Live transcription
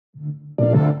And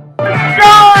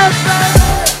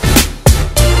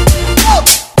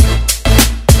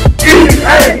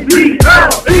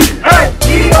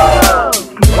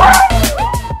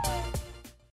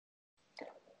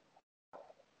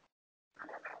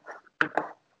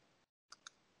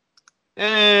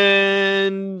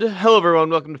hello,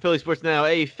 everyone. Welcome to Philly Sports Now,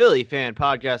 a Philly fan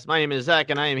podcast. My name is Zach,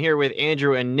 and I am here with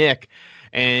Andrew and Nick.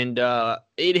 And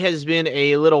it has been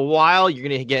a little while. You're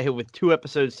going to get hit with 2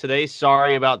 episodes today.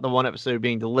 Sorry about the 1 episode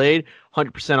being delayed.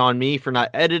 100% on me for not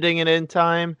editing it in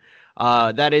time.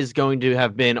 That is going to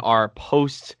have been our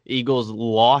post-Eagles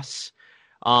loss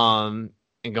and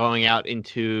going out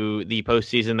into the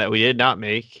postseason that we did not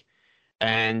make.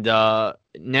 And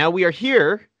now we are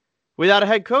here without a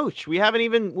head coach. We haven't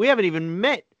even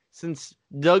met since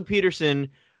Doug Peterson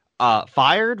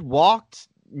fired, walked,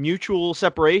 mutual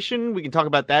separation. We can talk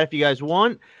about that if you guys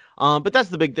want. But that's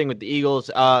the big thing with the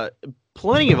Eagles.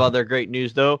 Plenty of other great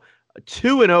news, though.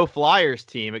 2-0 Flyers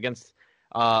team against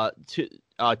 2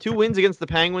 wins against the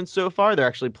Penguins so far. They're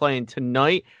actually playing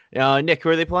tonight. Nick, who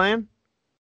are they playing?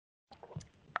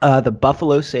 The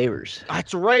Buffalo Sabres.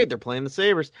 That's right. They're playing the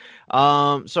Sabres.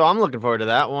 So I'm looking forward to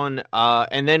that one.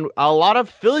 And then a lot of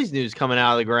Phillies news coming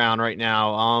out of the ground right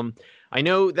now. I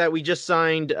know that we just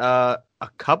signed a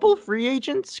couple of free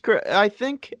agents, I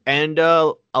think, and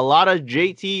a lot of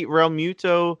JT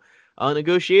Realmuto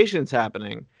negotiations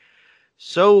happening.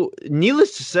 So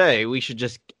needless to say, we should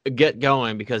just get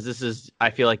going because this is, I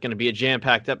feel like, going to be a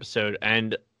jam-packed episode.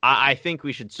 And I think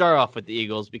we should start off with the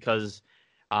Eagles because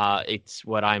it's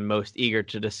what I'm most eager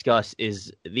to discuss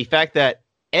is the fact that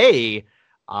in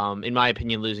my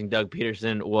opinion, losing Doug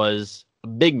Peterson was a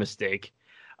big mistake.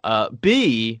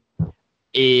 B,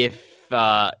 if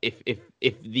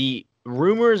the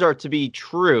rumors are to be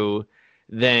true,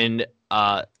 then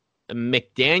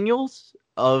McDaniels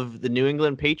of the New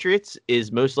England Patriots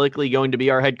is most likely going to be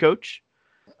our head coach.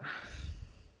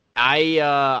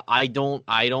 I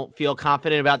don't feel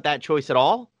confident about that choice at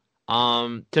all.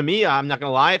 To me, I'm not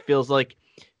gonna lie, it feels like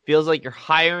you're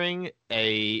hiring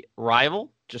a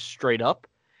rival, just straight up.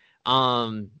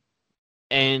 And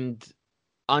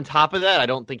on top of that, I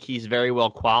don't think he's very well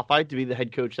qualified to be the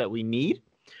head coach that we need.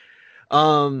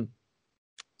 But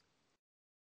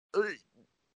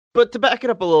to back it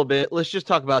up a little bit, let's just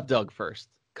talk about Doug first,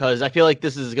 because I feel like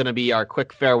this is going to be our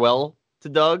quick farewell to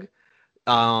Doug.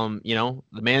 The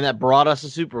man that brought us a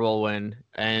Super Bowl win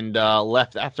and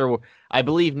left after, I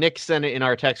believe Nick sent it in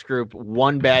our text group,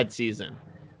 1 bad season,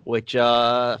 which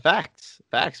facts,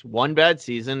 1 bad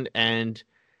season, and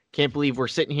can't believe we're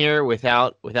sitting here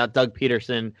without Doug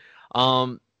Peterson.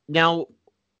 Now,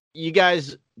 you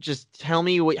guys just tell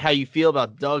me how you feel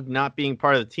about Doug not being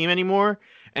part of the team anymore.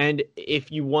 And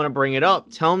if you want to bring it up,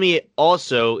 tell me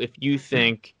also if you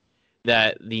think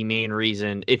that the main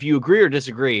reason, if you agree or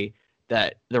disagree,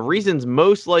 that the reason's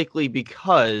most likely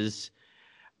because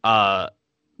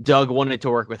Doug wanted to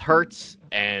work with Hurts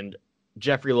and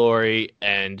Jeffrey Lurie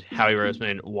and Howie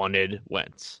Roseman wanted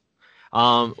Wentz.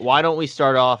 Why don't we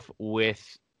start off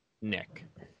with Nick?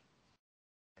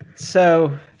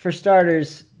 So, for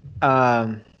starters,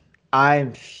 I'm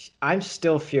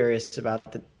still furious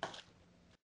about the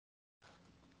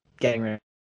getting rid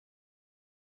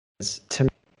of. To me,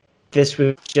 this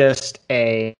was just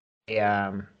a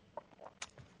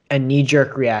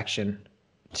knee-jerk reaction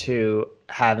to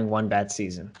having 1 bad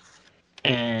season,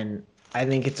 and I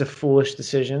think it's a foolish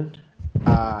decision.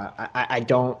 I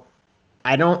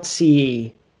don't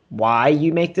see why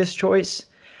you make this choice.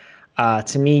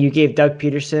 To me, you gave Doug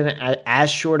Peterson as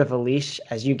short of a leash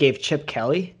as you gave Chip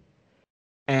Kelly,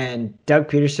 and Doug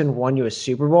Peterson won you a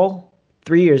Super Bowl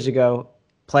 3 years ago,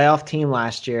 playoff team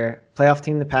last year, playoff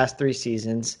team the past 3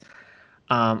 seasons.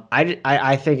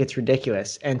 I think it's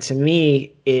ridiculous, and to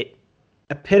me, it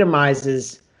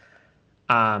epitomizes.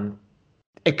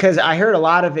 Because I heard a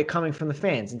lot of it coming from the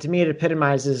fans, and to me, it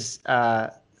epitomizes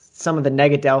some of the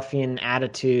Negadelphian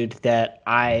attitude that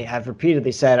I have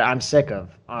repeatedly said I'm sick of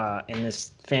in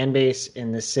this fan base,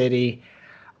 in this city.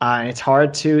 And it's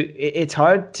hard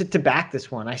to back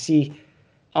this one. I see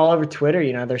all over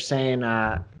Twitter, they're saying,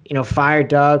 fire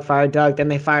Doug. Then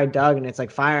they fire Doug, and it's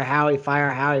like, fire Howie.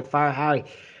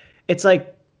 It's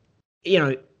like,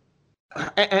 and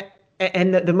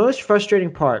the most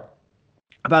frustrating part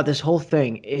about this whole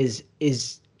thing is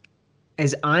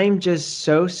I'm just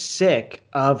so sick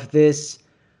of this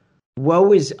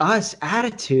woe is us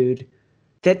attitude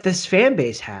that this fan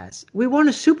base has. We won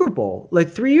a Super Bowl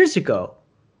like 3 years ago.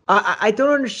 I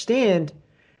don't understand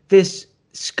this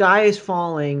sky is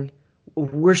falling,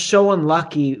 we're so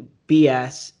unlucky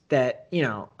BS that,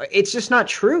 it's just not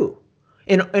true.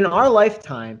 In our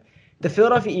lifetime, the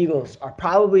Philadelphia Eagles are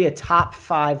probably a top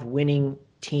 5 winning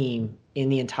team in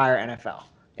the entire NFL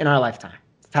in our lifetime,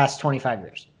 the past 25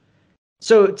 years.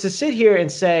 So to sit here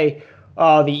and say,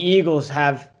 oh, the Eagles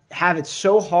have it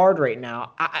so hard right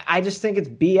now, I just think it's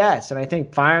BS. And I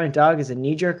think firing Doug is a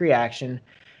knee-jerk reaction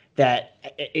that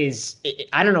is,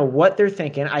 I don't know what they're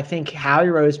thinking. I think Howie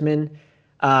Roseman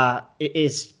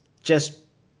is just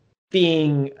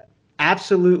being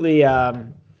absolutely, I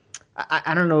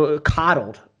don't know,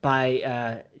 coddled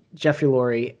by Jeffrey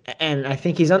Lurie. And I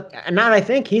think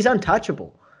he's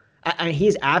untouchable.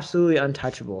 He's absolutely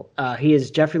untouchable. He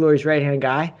is Jeffrey Lurie's right-hand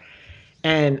guy.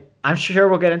 And I'm sure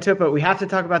we'll get into it, but we have to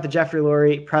talk about the Jeffrey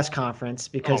Lurie press conference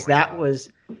because that was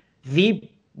the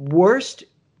worst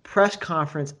press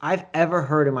conference I've ever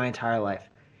heard in my entire life.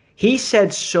 He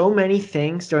said so many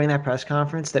things during that press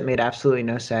conference that made absolutely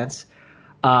no sense.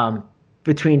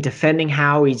 Between defending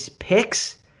Howie's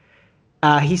picks,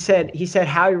 he said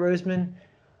Howie Roseman,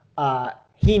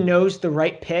 he knows the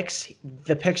right picks.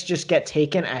 The picks just get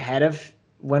taken ahead of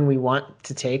when we want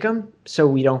to take them, so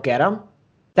we don't get them.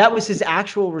 That was his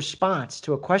actual response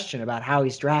to a question about how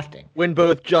he's drafting. When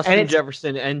both Justin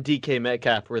Jefferson and DK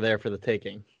Metcalf were there for the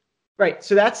taking. Right.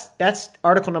 So that's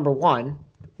article number 1,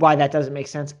 why that doesn't make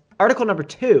sense. Article number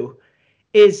 2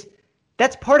 is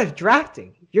that's part of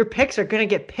drafting. Your picks are going to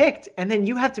get picked, and then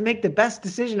you have to make the best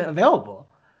decision available.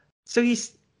 So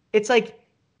it's like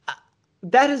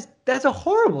that's a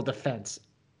horrible defense,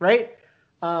 right?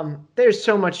 There's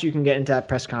so much you can get into that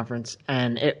press conference,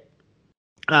 and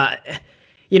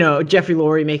Jeffrey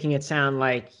Lurie making it sound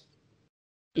like,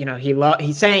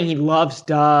 he's saying he loves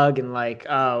Doug and like,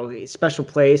 oh, special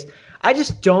place. I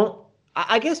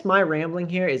guess my rambling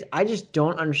here is I just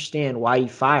don't understand why you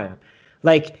fire him.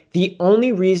 Like, the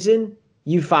only reason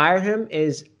you fire him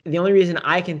is the only reason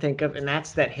I can think of, and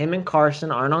that's that him and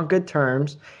Carson aren't on good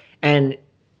terms, and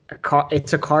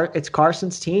it's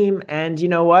Carson's team, and you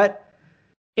know what?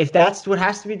 If that's what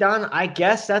has to be done, I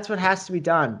guess that's what has to be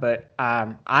done. But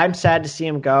I'm sad to see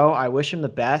him go. I wish him the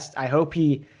best. I hope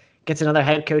he gets another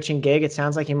head coaching gig. It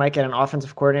sounds like he might get an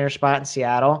offensive coordinator spot in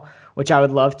Seattle, which I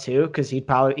would love to, because he's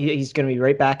going to be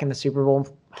right back in the Super Bowl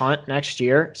hunt next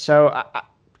year. So,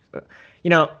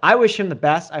 I wish him the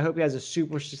best. I hope he has a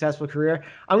super successful career.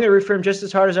 I'm going to root for him just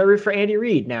as hard as I root for Andy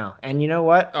Reid now. And you know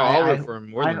what? I'll root for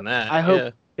him more than that. I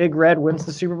hope Big Red wins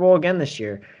the Super Bowl again this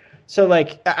year. So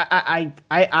like I'm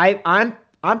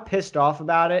pissed off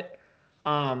about it,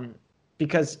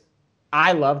 because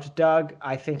I loved Doug.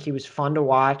 I think he was fun to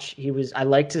watch. I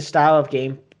liked his style of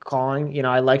game calling.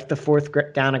 I liked the fourth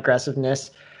down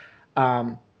aggressiveness.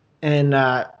 And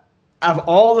of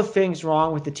all the things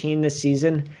wrong with the team this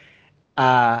season,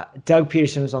 Doug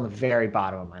Peterson was on the very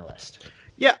bottom of my list.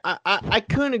 Yeah, I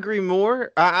couldn't agree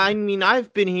more. I mean,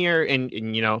 I've been here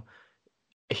and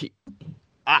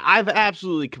I've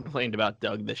absolutely complained about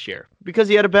Doug this year because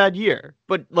he had a bad year.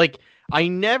 But, I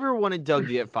never wanted Doug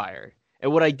to get fired.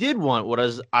 And what I did want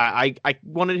was I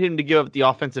wanted him to give up the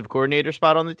offensive coordinator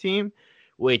spot on the team,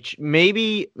 which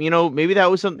maybe that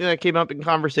was something that came up in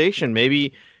conversation.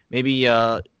 Maybe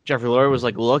Jeffrey Lurie was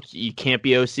like, look, you can't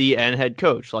be OC and head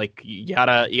coach. Like, you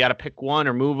gotta pick one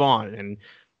or move on. And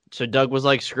so Doug was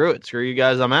like, screw it. Screw you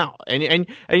guys. I'm out. And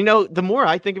the more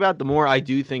I think about it, the more I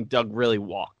do think Doug really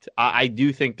walked. I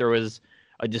do think there was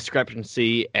a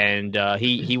discrepancy, and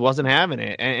he wasn't having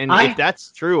it. And if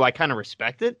that's true, I kind of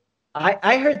respect it.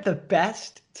 I heard the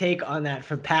best take on that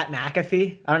from Pat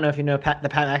McAfee. I don't know if you know the Pat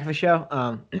McAfee show.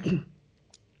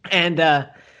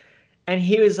 And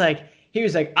he was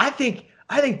like, I think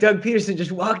Doug Peterson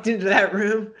just walked into that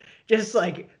room, just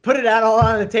like put it out all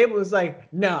on the table. It was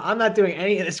like, no, I'm not doing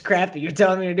any of this crap that you're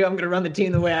telling me to do. I'm going to run the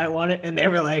team the way I want it. And they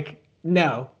were like,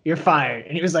 no, you're fired.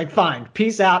 And he was like, fine,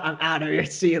 peace out. I'm out of here.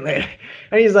 See you later.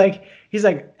 And he's like,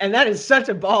 and that is such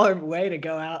a baller way to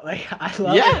go out. Like, I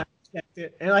love it.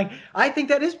 And I think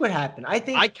that is what happened. I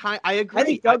agree. I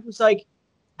think Doug was like,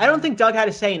 I don't think Doug had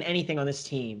a say in anything on this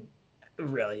team,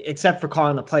 really, except for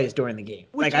calling the plays during the game.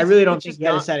 I really don't think he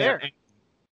had a say in it.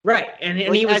 Right, and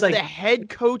he was as the head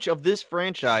coach of this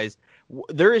franchise,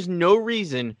 there is no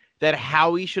reason that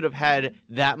Howie should have had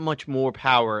that much more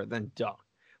power than Doug.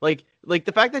 Like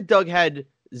the fact that Doug had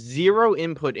zero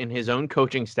input in his own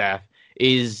coaching staff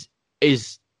is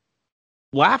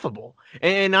laughable.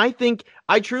 And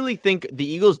I truly think the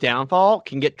Eagles' downfall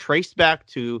can get traced back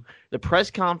to the press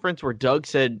conference where Doug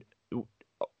said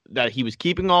that he was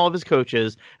keeping all of his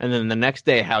coaches, and then the next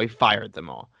day how he fired them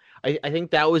all. I think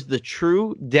that was the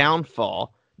true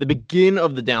downfall, the begin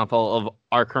of the downfall of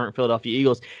our current Philadelphia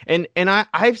Eagles. And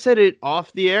I've said it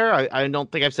off the air. I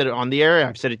don't think I've said it on the air.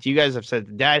 I've said it to you guys. I've said it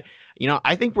to Dad.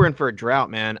 I think we're in for a drought,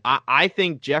 man. I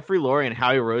think Jeffrey Lurie and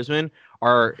Howie Roseman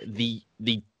are the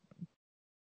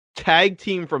tag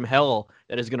team from hell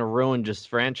that is going to ruin just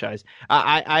franchise.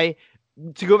 I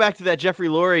to go back to that Jeffrey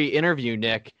Lurie interview,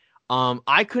 Nick.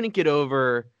 I couldn't get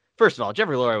over. First of all,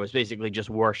 Jeffrey Lurie was basically just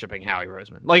worshiping Howie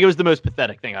Roseman. Like, it was the most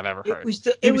pathetic thing I've ever heard.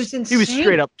 It was insane. He was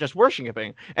straight up just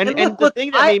worshiping. And look, the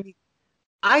thing that made me.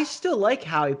 I still like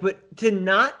Howie, but to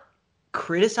not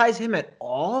criticize him at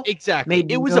all. Exactly.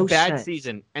 It was a bad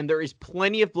season, and there is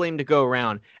plenty of blame to go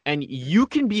around. And you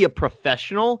can be a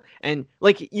professional, and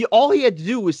all he had to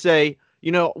do was say,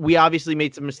 we obviously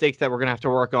made some mistakes that we're going to have to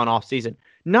work on off season.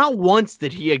 Not once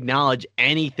did he acknowledge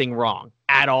anything wrong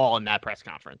at all in that press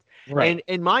conference. Right.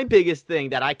 And my biggest thing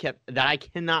that I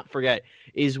cannot forget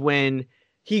is when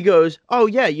he goes, "Oh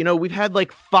yeah, we've had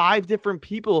like 5 different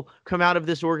people come out of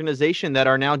this organization that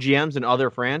are now GMs in other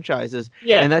franchises."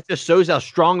 Yeah. And that just shows how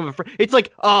strong of it's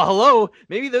like, hello,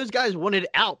 maybe those guys wanted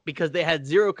out because they had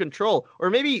zero control,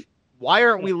 or maybe why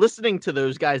aren't we listening to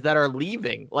those guys that are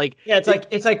leaving? Like, yeah,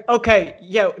 it's like, okay,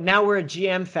 now we're a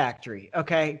GM factory.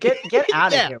 Okay, get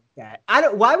out of here with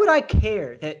that. Why would I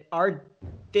care that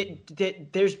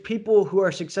there's people who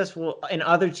are successful in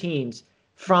other teams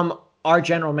from our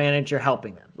general manager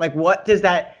helping them? Like, what does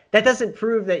that doesn't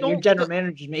prove that your general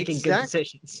manager is making good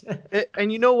decisions.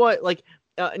 And you know what? Like,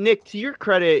 Nick, to your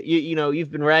credit,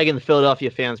 you've been ragging the Philadelphia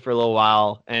fans for a little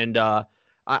while, and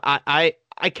I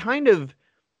kind of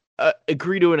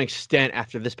agree to an extent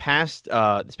after this past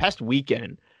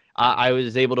weekend. I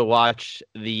was able to watch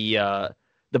the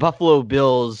Buffalo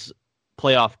Bills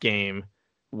playoff game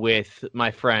with my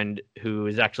friend who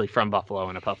is actually from Buffalo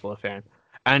and a Buffalo fan.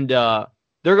 And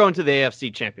they're going to the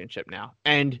AFC Championship now.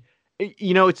 And,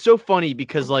 it's so funny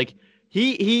because, like,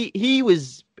 he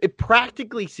was – it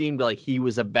practically seemed like he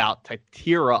was about to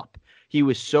tear up. He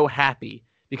was so happy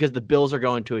because the Bills are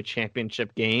going to a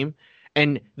championship game.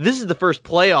 And this is the first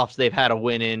playoffs they've had a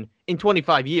win in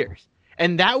 25 years.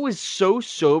 And that was so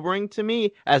sobering to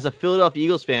me as a Philadelphia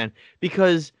Eagles fan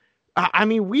because,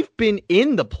 we've been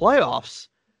in the playoffs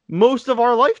most of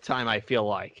our lifetime, I feel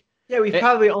like. Yeah, we've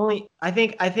probably only – I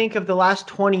think of the last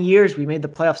 20 years, we made the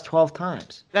playoffs 12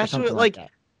 times. That's what, we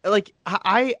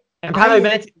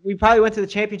probably went to the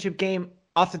championship game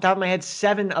off the top of my head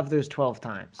 7 of those 12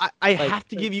 times. I have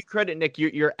to give you credit, Nick.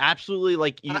 You're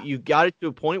absolutely you got it to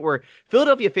a point where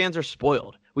Philadelphia fans are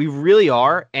spoiled. We really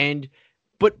are. And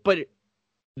but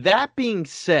that being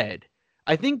said,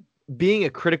 I think being a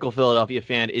critical Philadelphia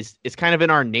fan is kind of in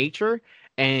our nature.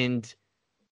 And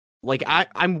like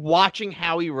I'm watching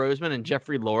Howie Roseman and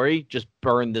Jeffrey Lurie just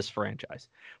burn this franchise.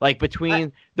 Like,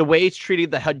 between the way it's treating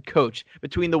the head coach,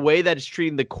 between the way that it's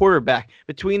treating the quarterback,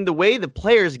 between the way the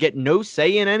players get no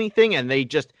say in anything, and they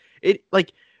just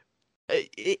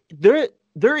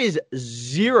there is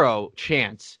zero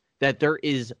chance that there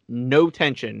is no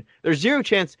tension. There's zero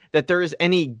chance that there is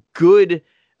any good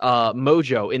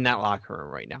mojo in that locker room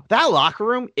right now. That locker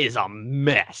room is a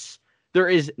mess. There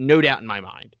is no doubt in my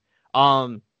mind.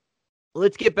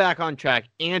 Let's get back on track.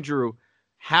 Andrew,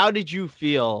 how did you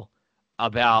feel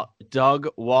about Doug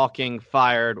walking,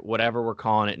 fired, whatever we're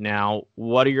calling it now?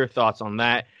 What are your thoughts on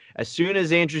that? As soon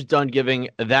as Andrew's done giving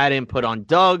that input on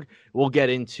Doug, we'll get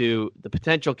into the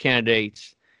potential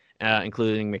candidates,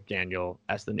 including McDaniel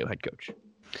as the new head coach.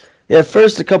 Yeah,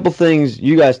 first, a couple things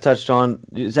you guys touched on.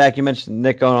 Zach, you mentioned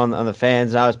Nick going on the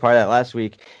fans, and I was part of that last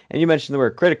week, and you mentioned the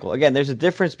word critical. Again, there's a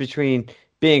difference between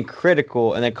being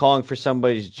critical and then calling for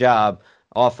somebody's job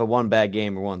off of one bad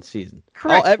game or one season.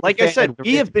 Correct. Like I said,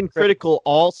 we have been critical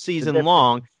all season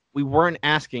long. We weren't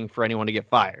asking for anyone to get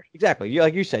fired. Exactly.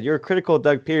 Like you said, you were critical of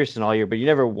Doug Peterson all year, but you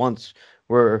never once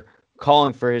were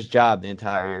calling for his job the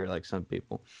entire year like some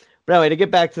people. But anyway, to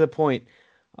get back to the point,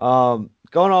 going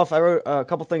off, I wrote a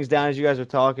couple things down as you guys were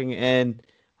talking, and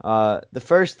the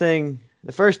first thing,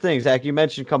 Zach, you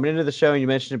mentioned coming into the show, and you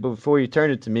mentioned it before you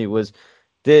turned it to me, was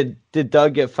did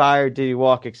Doug get fired? Did he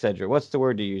walk, etc.? What's the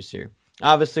word to use here?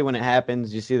 Obviously, when it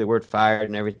happens, you see the word fired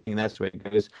and everything. That's the way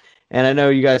it goes. And I know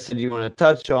you guys said you want to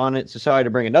touch on it, so sorry to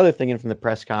bring another thing in from the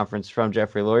press conference from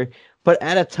Jeffrey Lurie. But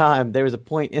at a time, there was a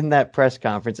point in that press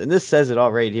conference, and this says it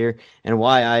all right here, and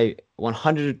why I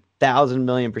 100,000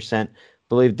 million%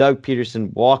 believe Doug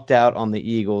Peterson walked out on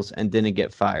the Eagles and didn't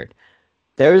get fired.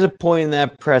 There was a point in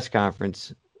that press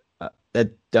conference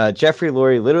that Jeffrey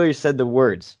Lurie literally said the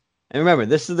words. And remember,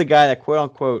 this is the guy that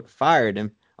quote-unquote fired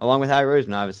him, along with Howie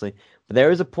Roseman, obviously. But there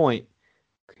was a point,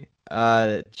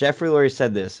 Jeffrey Lurie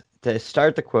said this, to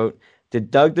start the quote,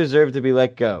 "Did Doug deserve to be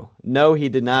let go? No, he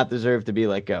did not deserve to be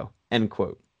let go." End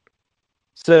quote.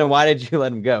 So then why did you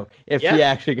let him go if he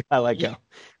actually got let go?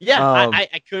 Yeah,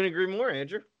 I couldn't agree more,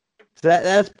 Andrew. So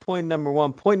that's point number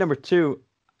one. Point number two,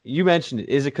 you mentioned it.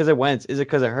 Is it because of Wentz? Is it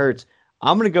because it hurts?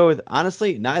 I'm going to go with,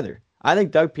 honestly, neither. I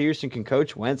think Doug Peterson can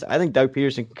coach Wentz. I think Doug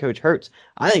Peterson can coach Hurts.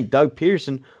 I think Doug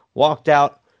Peterson walked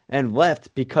out and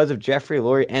left because of Jeffrey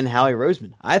Lurie and Howie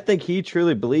Roseman. I think he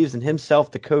truly believes in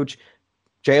himself to coach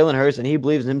Jalen Hurts, and he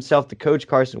believes in himself to coach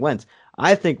Carson Wentz.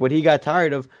 I think what he got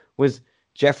tired of was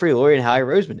Jeffrey Lurie and Howie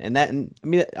Roseman. And I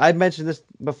mean, I've mentioned this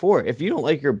before. If you don't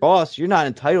like your boss, you're not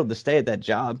entitled to stay at that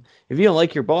job. If you don't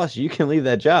like your boss, you can leave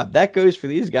that job. That goes for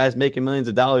these guys making millions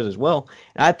of dollars as well.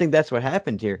 And I think that's what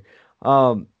happened here.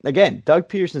 Again, Doug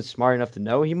Peterson's smart enough to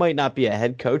know he might not be a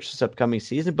head coach this upcoming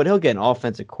season, but he'll get an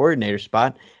offensive coordinator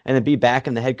spot and then be back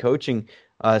in the head coaching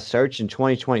search in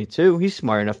 2022. He's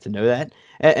smart enough to know that.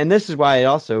 And this is why it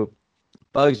also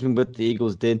bugs me what the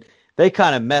Eagles did. They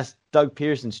kind of messed Doug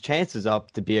Peterson's chances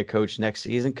up to be a coach next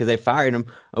season because they fired him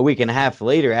a week and a half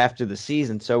later after the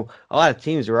season. So a lot of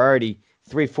teams were already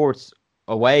 3/4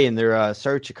 away in their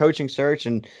coaching search.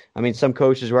 And I mean, some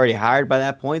coaches were already hired by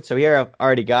that point. So he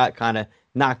already got kind of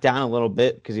knocked down a little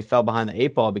bit because he fell behind the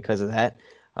 8 ball because of that.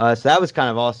 So that was kind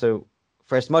of also,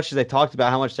 for as much as they talked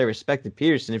about how much they respected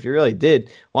Peterson, if you really did,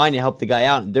 why didn't you help the guy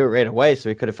out and do it right away so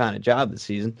he could have found a job this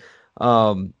season?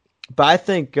 But I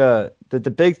think that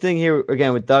the big thing here,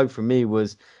 again, with Doug for me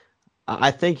was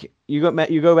I think you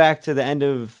go back to the end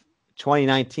of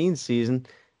 2019 season,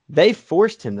 they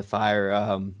forced him to fire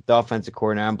the offensive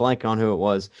coordinator. I'm blanking on who it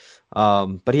was.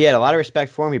 But he had a lot of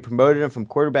respect for him. He promoted him from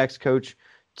quarterback's coach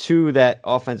to that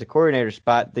offensive coordinator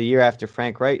spot the year after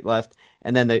Frank Wright left.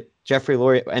 And then the Jeffrey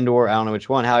Lurie and/or I don't know which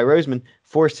one, Howie Roseman,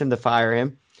 forced him to fire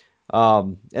him.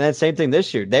 And then same thing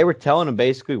this year. They were telling him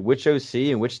basically which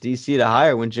OC and which DC to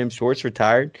hire when Jim Schwartz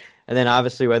retired. And then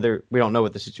obviously whether we don't know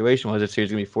what the situation was, if he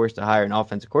was going to be forced to hire an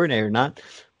offensive coordinator or not.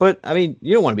 But, I mean,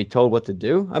 you don't want to be told what to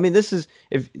do. I mean, this is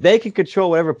if they can control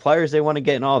whatever players they want to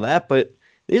get and all that. But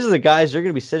these are the guys you're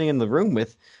going to be sitting in the room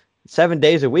with 7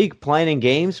 days a week planning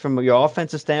games from your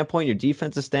offensive standpoint, your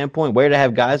defensive standpoint, where to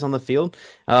have guys on the field.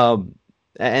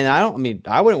 And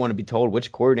I wouldn't want to be told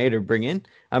which coordinator to bring in.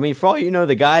 I mean, for all you know,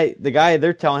 the guy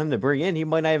they're telling him to bring in, he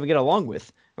might not even get along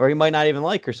with, or he might not even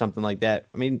like, or something like that.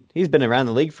 I mean, he's been around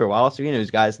the league for a while, so he knows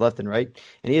guys left and right,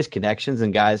 and he has connections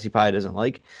and guys he probably doesn't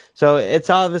like. So it's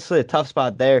obviously a tough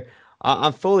spot there.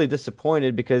 I'm fully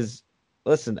disappointed because,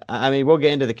 listen, I mean, we'll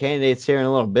get into the candidates here in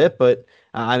a little bit, but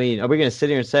I mean, are we going to sit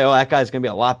here and say, oh, that guy's going to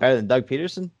be a lot better than Doug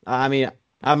Peterson? I mean,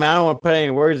 I don't want to put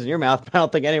any words in your mouth, but I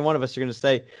don't think any one of us are going to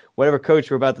say whatever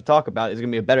coach we're about to talk about is going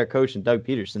to be a better coach than Doug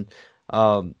Peterson.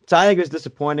 So I think it was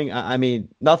disappointing. I mean,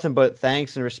 nothing but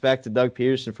thanks and respect to Doug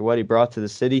Peterson for what he brought to the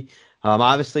city.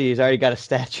 Obviously, he's already got a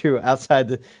statue outside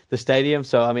the stadium.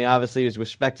 So, I mean, obviously, he was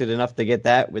respected enough to get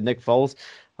that with Nick Foles.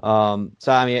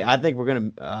 So, I mean, I think we're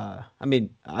going to I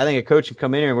think a coach can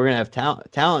come in here and we're going to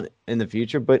have talent in the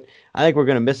future. But I think we're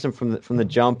going to miss him from the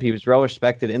jump. He was well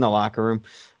respected in the locker room.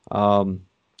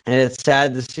 And it's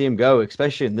sad to see him go,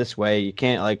 especially in this way. You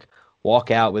can't like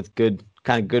walk out with good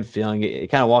feeling. You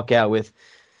kind of walk out with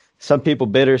some people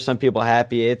bitter, some people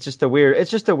happy. It's just a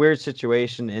weird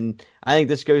situation. And I think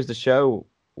this goes to show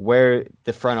where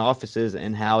the front office is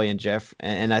and Howie and Jeff.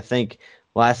 And I think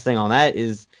last thing on that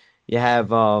is you have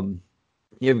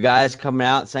guys coming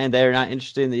out saying they're not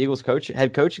interested in the Eagles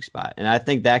head coaching spot. And I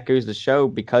think that goes to show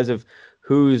because of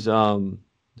who's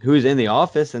in the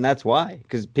office, and that's why.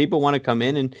 Because people want to come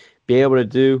in and be able to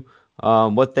do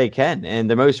what they can. And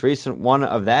the most recent one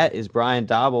of that is Brian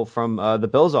Daboll from the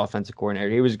Bills offensive coordinator.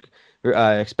 He was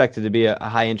expected to be a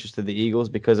high interest of the Eagles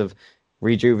because of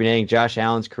rejuvenating Josh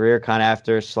Allen's career kind of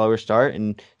after a slower start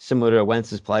and similar to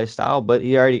Wentz's play style. But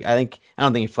I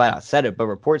don't think he flat out said it, but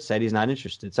reports said he's not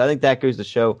interested. So I think that goes to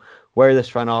show where this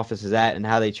front office is at and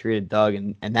how they treated Doug,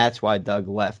 and that's why Doug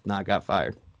left, not got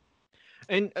fired.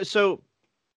 And so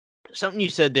something you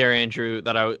said there, Andrew,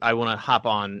 that I want to hop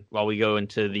on while we go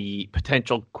into the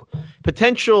potential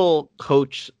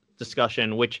coach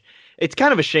discussion, which it's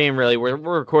kind of a shame, really. We're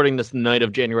recording this night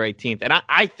of January 18th, and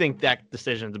I think that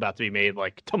decision is about to be made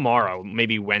like tomorrow,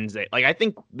 maybe Wednesday. Like I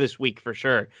think this week for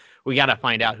sure we got to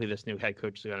find out who this new head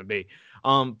coach is going to be.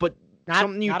 But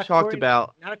something you talked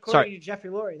about, not according to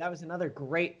Jeffrey Lurie. That was another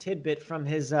great tidbit from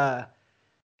his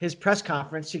press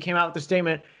conference. He came out with a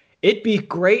statement. It'd be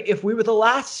great if we were the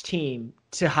last team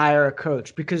to hire a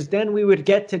coach because then we would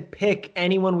get to pick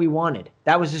anyone we wanted.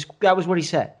 That was what he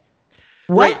said.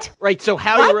 What? Right. So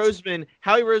Howie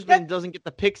Roseman doesn't get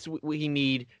the picks we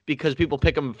need because people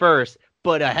pick him first,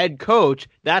 but a head coach,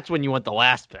 that's when you want the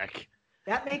last pick.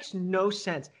 That makes no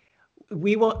sense.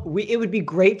 It would be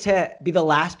great to be the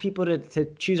last people to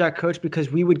choose our coach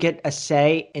because we would get a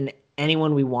say in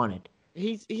anyone we wanted.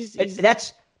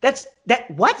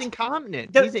 What? He's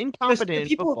incompetent. The- He's incompetent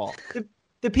the in football.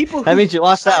 The people who That means you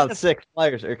lost out signed on the- 6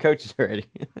 players or coaches already.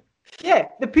 Yeah,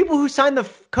 the people who signed the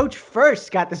coach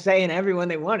first got the say in everyone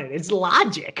they wanted. It's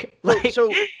logic.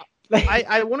 So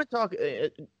I want to talk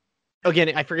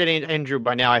again. I forget Andrew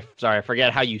by now. I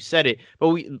forget how you said it.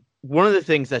 But one of the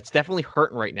things that's definitely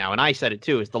hurting right now, and I said it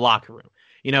too, is the locker room.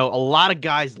 You know, a lot of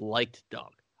guys liked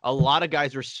Doug. A lot of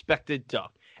guys respected Doug.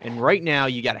 And right now,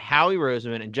 you got Howie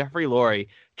Roseman and Jeffrey Lurie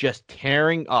just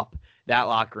tearing up that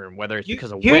locker room, whether it's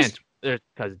because of Wentz, whether it's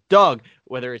because of Doug,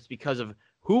 whether it's because of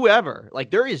whoever. Like,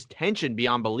 there is tension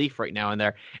beyond belief right now in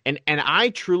there. And I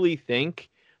truly think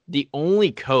the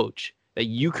only coach that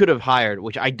you could have hired,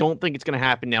 which I don't think it's going to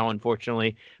happen now,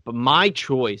 unfortunately, but my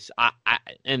choice,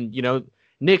 and, you know,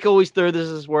 Nick always throws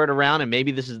this word around, and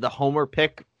maybe this is the homer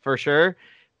pick for sure,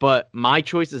 but my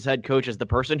choice as head coach is the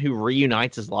person who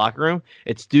reunites his locker room.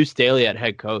 It's Deuce Staley at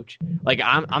head coach. Like,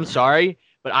 I'm sorry,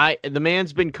 but the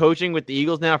man's been coaching with the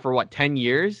Eagles now for 10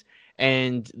 years,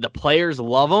 and the players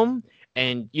love him.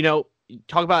 And, you know,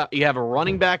 talk about, you have a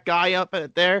running back guy up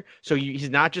there, so he's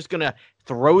not just going to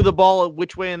throw the ball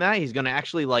which way and that. He's going to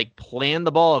actually, like, plan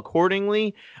the ball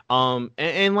accordingly.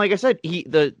 And like I said,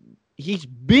 he's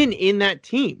been in that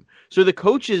team. So the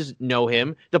coaches know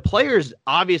him. The players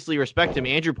obviously respect him.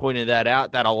 Andrew pointed that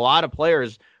out, that a lot of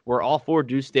players were all for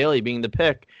Deuce Staley being the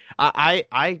pick.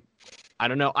 I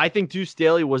don't know. I think Deuce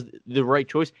Staley was the right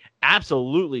choice.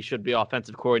 Absolutely should be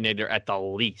offensive coordinator at the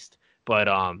least. But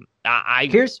I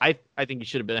think he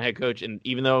should have been a head coach. And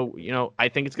even though, you know, I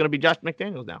think it's going to be Josh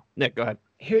McDaniels now. Nick, go ahead.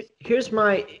 Here's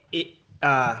my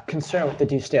concern with the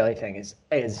Deuce Staley thing is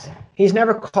he's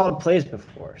never called plays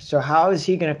before. So how is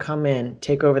he going to come in,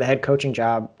 take over the head coaching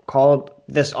job, call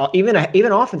this even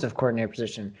offensive coordinator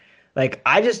position? Like,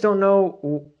 I just don't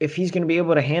know if he's going to be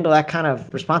able to handle that kind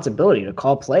of responsibility to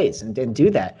call plays and do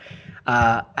that.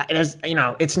 As you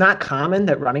know, it's not common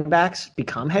that running backs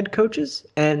become head coaches,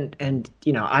 and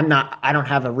you know, I don't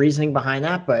have a reasoning behind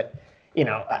that, but you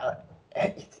know,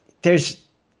 there's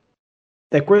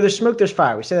like, where there's smoke, there's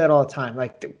fire. We say that all the time.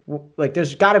 Like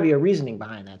there's got to be a reasoning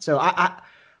behind that. So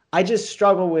I just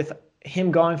struggle with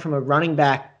him going from a running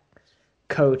back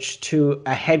coach to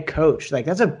a head coach. Like,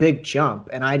 that's a big jump,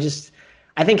 and I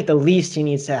think at the least he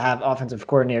needs to have offensive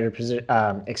coordinator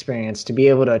experience to be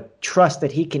able to trust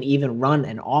that he can even run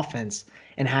an offense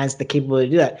and has the capability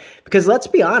to do that. Because let's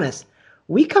be honest,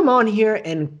 we come on here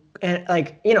and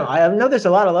like, you know, I know there's a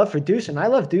lot of love for Deuce, and I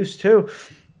love Deuce too.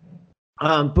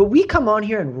 But we come on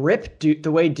here and rip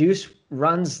the way Deuce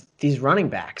runs these running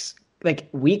backs, like,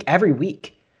 every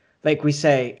week. Like, we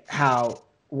say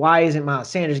why isn't Miles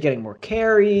Sanders getting more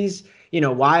carries? You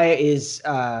know, why is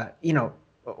blanking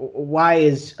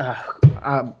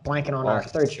on our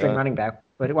third string running back?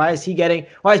 But why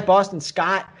is Boston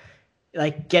Scott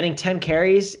like getting 10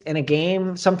 carries in a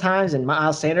game sometimes, and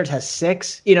Miles Sanders has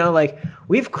 6? You know, like,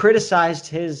 we've criticized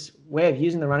his way of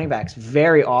using the running backs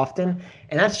very often,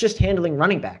 and that's just handling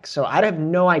running backs. So I have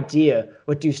no idea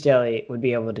what Deuce Staley would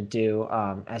be able to do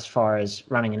as far as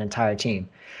running an entire team.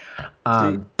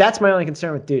 That's my only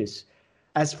concern with Deuce.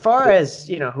 As far as,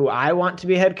 you know, who I want to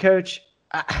be head coach,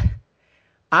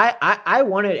 I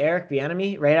wanted Eric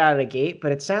Bieniemy right out of the gate,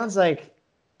 but it sounds like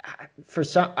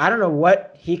I don't know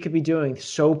what he could be doing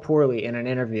so poorly in an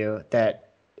interview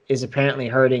that is apparently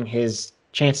hurting his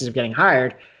chances of getting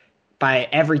hired by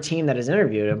every team that has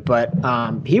interviewed him. But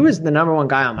he was the number one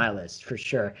guy on my list for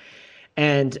sure.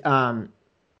 And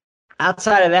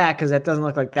outside of that, because that doesn't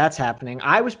look like that's happening,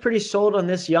 I was pretty sold on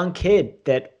this young kid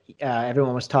that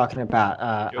everyone was talking about.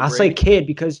 I'll say kid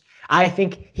because I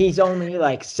think he's only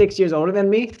like 6 years older than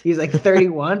me. He's like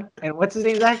 31. And what's his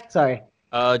name, Zach? Sorry.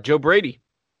 Joe Brady.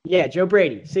 Yeah, Joe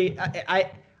Brady. See,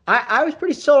 I was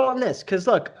pretty sold on this because,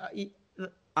 look,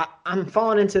 I'm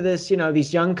falling into this, you know,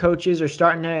 these young coaches are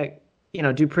starting to, you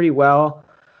know, do pretty well.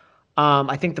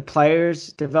 I think the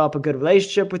players develop a good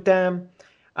relationship with them.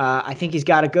 I think he's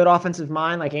got a good offensive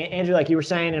mind. Like, Andrew, like you were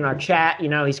saying in our chat, you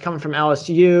know, he's coming from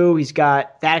LSU. He's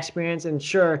got that experience. And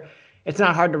sure, it's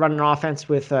not hard to run an offense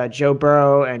with Joe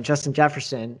Burrow and Justin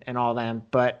Jefferson and all them.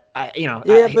 But,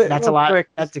 that's a lot.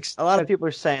 A lot of people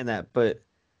are saying that, but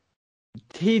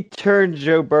he turned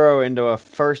Joe Burrow into a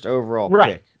first overall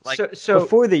pick. Like, so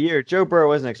before the year, Joe Burrow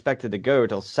wasn't expected to go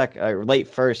till late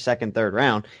first, second, third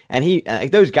round, and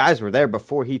those guys were there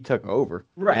before he took over,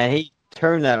 right? And he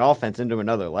turned that offense into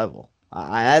another level. So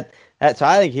I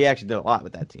think he actually did a lot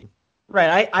with that team.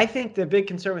 Right. I think the big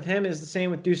concern with him is the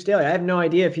same with Deuce Staley. I have no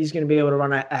idea if he's going to be able to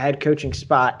run a head coaching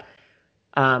spot.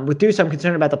 With Deuce, I'm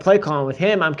concerned about the play calling. With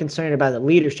him, I'm concerned about the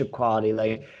leadership quality.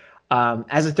 Like,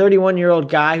 as a 31-year-old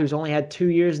guy who's only had 2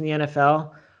 years in the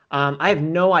NFL, I have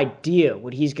no idea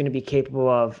what he's going to be capable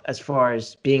of as far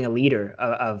as being a leader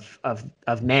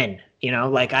of men.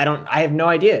 Like I have no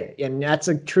idea, and that's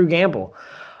a true gamble.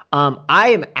 I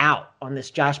am out on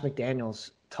this Josh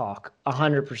McDaniels talk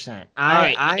 100%. All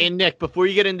right, and Nick, before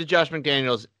you get into Josh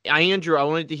McDaniels, Andrew, I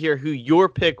wanted to hear who your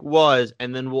pick was,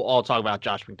 and then we'll all talk about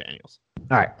Josh McDaniels.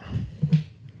 All right,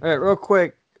 real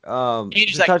quick.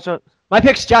 Touch on my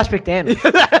pick's Josh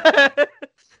McDaniels.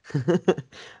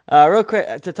 Real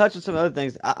quick, to touch on some other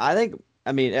things, I think,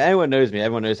 anyone knows me.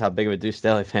 Everyone knows how big of a Deuce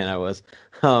Staley fan I was.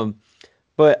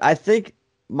 But I think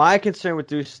my concern with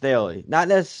Deuce Staley, not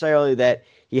necessarily that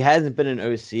he hasn't been an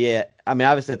OC yet. I mean,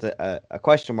 obviously it's a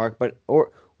question mark, but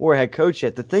or a head coach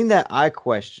yet. The thing that I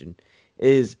question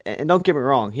is, and don't get me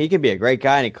wrong, he can be a great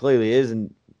guy, and he clearly is,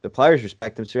 and the players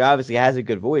respect him, so he obviously has a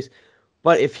good voice.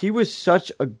 But if he was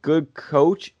such a good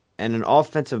coach and an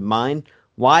offensive mind,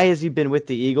 why has he been with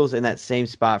the Eagles in that same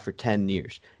spot for 10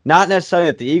 years? Not necessarily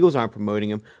that the Eagles aren't promoting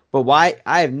him, but why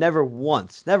I have never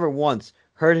once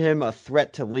heard him a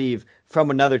threat to leave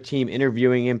from another team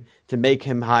interviewing him to make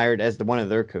him hired as one of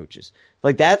their coaches.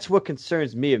 Like, that's what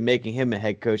concerns me of making him a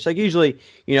head coach. Like, usually,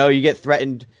 you get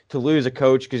threatened to lose a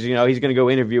coach because, he's going to go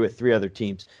interview with 3 other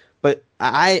teams. But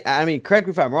I mean, correct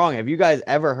me if I'm wrong. Have you guys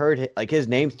ever heard his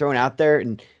name thrown out there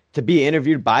and to be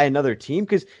interviewed by another team?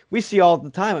 Because we see all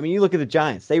the time. I mean, you look at the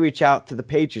Giants. They reach out to the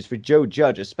Patriots for Joe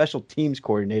Judge, a special teams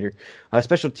coordinator, a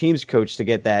special teams coach to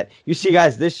get that. You see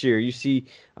guys this year. You see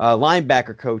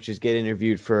linebacker coaches get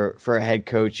interviewed for a head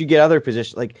coach. You get other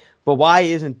positions. But why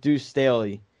isn't Deuce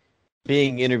Staley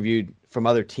being interviewed from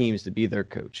other teams to be their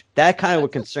coach? That kind of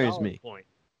what concerns me. Point.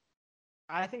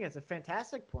 I think it's a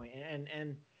fantastic point,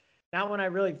 and not one I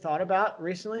really thought about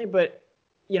recently, but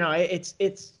it's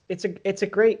a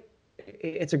great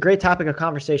topic of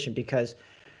conversation because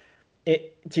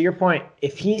to your point,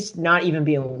 if he's not even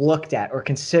being looked at or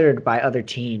considered by other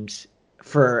teams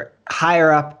for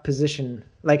higher up position,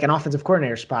 like an offensive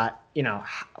coordinator spot,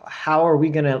 how are we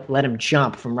going to let him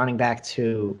jump from running back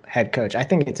to head coach? I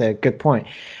think it's a good point.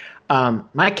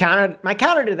 My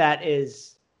counter to that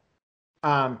is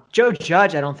Joe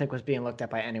Judge, I don't think was being looked at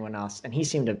by anyone else, and he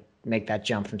seemed to make that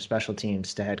jump from special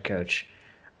teams to head coach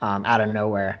out of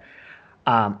nowhere.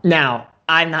 Now,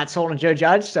 I'm not sold on Joe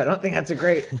Judge, so I don't think that's a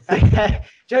great.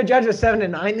 Joe Judge was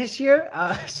 7-9 this year,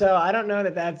 so I don't know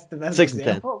that that's the best 6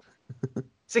 example.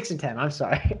 6-10. I'm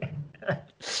sorry.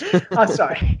 I'm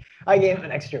sorry. I gave him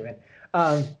an extra win.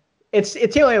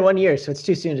 It's only 1 year, so it's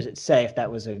too soon to say if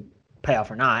that was a payoff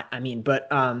or not. I mean, but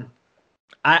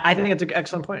I think it's an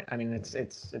excellent point. I mean, it's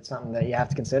something that you have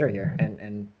to consider here,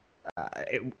 and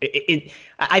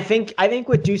I think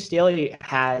what Deuce Staley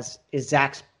has is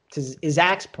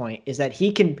Zach's point is that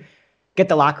he can get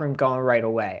the locker room going right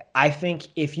away. I think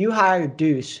if you hire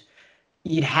Deuce,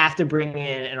 you'd have to bring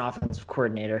in an offensive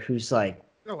coordinator who's a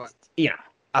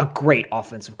great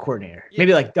offensive coordinator,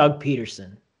 maybe like Doug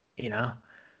Peterson.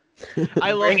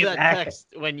 I love that text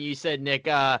when you said, Nick,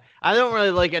 I don't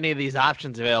really like any of these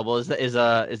options available. Is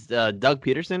Doug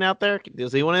Peterson out there?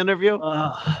 Does he want to interview?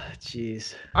 Oh,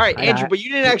 jeez. All right, Andrew, but you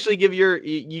didn't actually give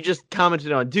you just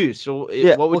commented on Deuce. So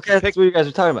yeah, what would that's what you guys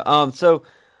are talking about. So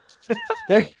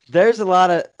there's a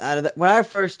lot of out of that. When I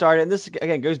first started, and this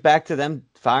again goes back to them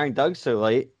firing Doug so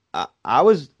late.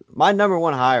 My number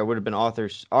one hire would have been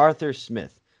Arthur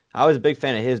Smith. I was a big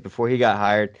fan of his before he got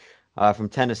hired from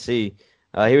Tennessee.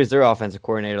 He was their offensive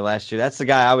coordinator last year. That's the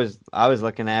guy I was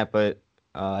looking at, but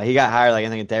he got hired I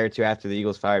think a day or two after the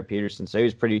Eagles fired Peterson. So he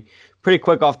was pretty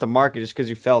quick off the market just because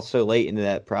he fell so late into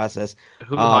that process.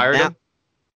 Who hired him?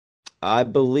 I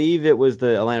believe it was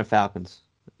the Atlanta Falcons.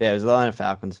 Yeah, it was the Atlanta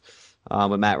Falcons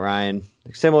with Matt Ryan,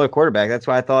 similar quarterback. That's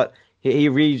why I thought he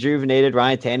rejuvenated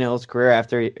Ryan Tannehill's career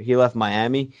after he left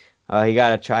Miami. He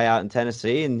got a tryout in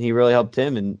Tennessee, and he really helped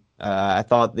him. And I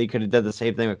thought they could have done the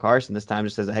same thing with Carson this time,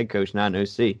 just as a head coach, not an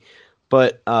OC.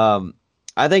 But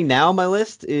I think now my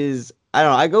list is, I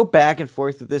don't know, I go back and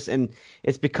forth with this, and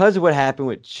it's because of what happened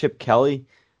with Chip Kelly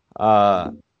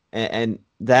and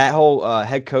that whole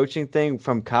head coaching thing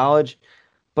from college.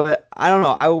 But I don't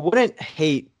know, I wouldn't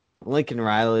hate Lincoln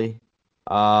Riley.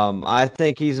 I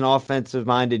think he's an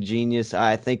offensive-minded genius.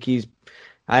 I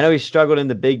know he struggled in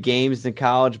the big games in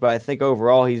college, but I think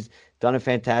overall he's done a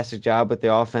fantastic job with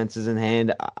the offenses in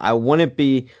hand. I wouldn't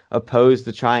be opposed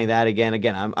to trying that again.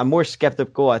 Again, I'm more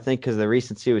skeptical, I think, because of the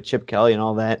recency with Chip Kelly and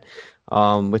all that,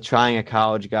 with trying a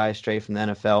college guy straight from the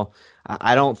NFL.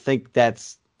 I don't think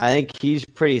that's – I think he's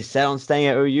pretty set on staying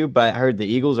at OU, but I heard the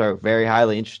Eagles are very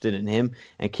highly interested in him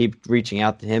and keep reaching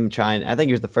out to him, trying – I think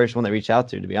he was the first one they reached out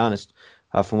to be honest,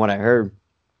 from what I heard.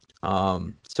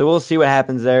 So we'll see what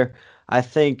happens there. I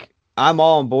think I'm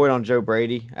all on board on Joe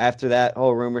Brady. After that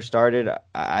whole rumor started,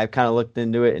 I've kind of looked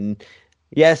into it, and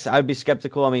yes, I'd be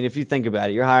skeptical. I mean, if you think about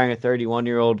it, you're hiring a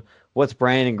 31-year-old. What's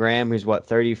Brandon Graham, who's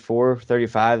 34,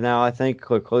 35 now, I think,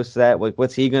 close to that.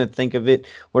 What's he going to think of it?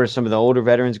 What are some of the older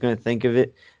veterans going to think of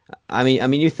it? I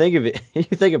mean, you think of it, you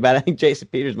think about it. I think Jason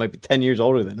Peters might be 10 years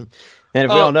older than him, and if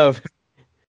we don't know.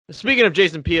 Speaking of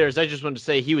Jason Peters, I just wanted to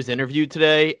say he was interviewed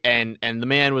today, and the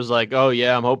man was like, "Oh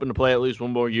yeah, I'm hoping to play at least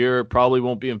one more year. Probably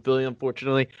won't be in Philly,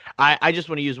 unfortunately." I just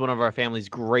want to use one of our family's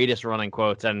greatest running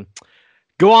quotes, and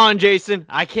go on, Jason.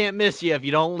 I can't miss you if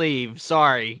you don't leave.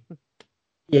 Sorry.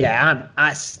 Yeah,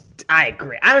 I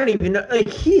agree. I don't even know. Like,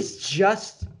 he's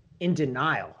just in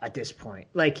denial at this point.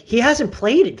 Like, he hasn't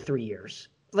played in 3 years.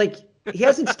 Like, he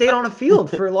hasn't stayed on a field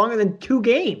for longer than 2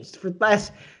 games for the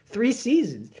last 3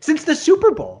 seasons since the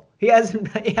Super Bowl. He hasn't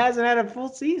had a full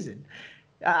season.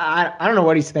 I don't know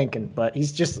what he's thinking, but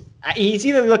he's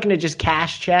either looking to just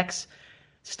cash checks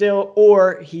still,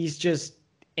 or he's just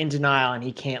in denial and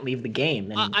he can't leave the game.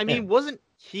 And, I mean, wasn't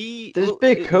he? There's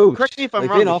big coach. Correct me if I'm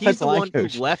wrong. He's the one who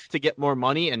left to get more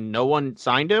money, and no one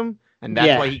signed him, and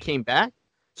that's why he came back.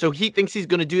 So he thinks he's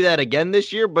going to do that again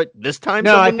this year, but this time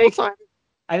someone will sign him.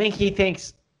 I think he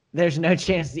thinks there's no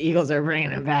chance the Eagles are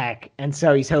bringing him back, and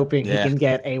so he's hoping he can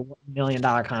get a $1 million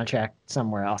contract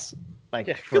somewhere else.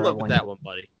 Good luck with that one,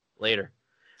 buddy. Later.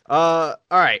 All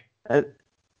right.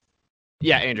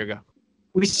 Yeah, Andrew, go.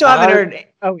 We still haven't heard.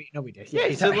 Oh, wait, no, we did. Yeah,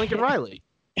 he said Lincoln Riley.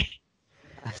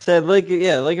 I said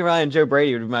Lincoln Riley and Joe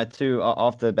Brady would be my 2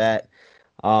 off the bat.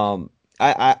 I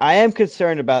am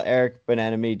concerned about Eric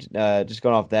Bieniemy. Just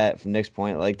going off that from Nick's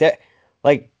point, like that,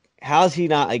 like how's he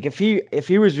not like if he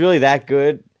was really that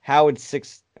good? How would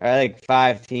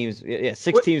 5 teams? Yeah,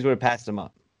 6 teams would have passed him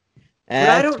up. And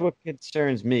that's what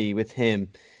concerns me with him,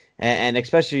 and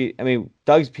especially, I mean,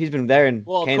 he's been there in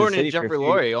Kansas according City to Jeffrey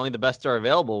Lurie, only the best are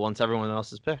available once everyone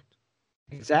else is picked.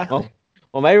 Exactly.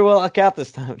 Well, maybe we'll luck out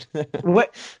this time.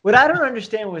 What I don't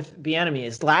understand with Bieniemy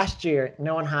is last year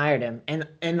no one hired him,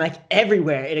 and like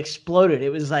everywhere it exploded. It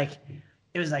was like,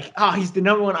 oh, he's the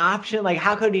number 1 option. Like,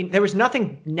 how could he? There was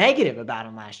nothing negative about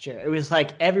him last year. It was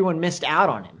like everyone missed out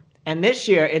on him. And this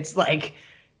year, it's like,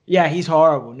 yeah, he's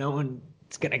horrible. No one's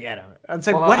gonna get him. It's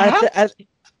like, what happened?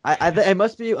 It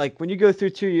must be like when you go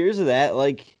through 2 years of that,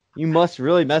 like you must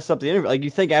really mess up the interview. Like you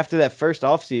think after that first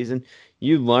offseason,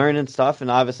 you learn and stuff,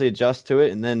 and obviously adjust to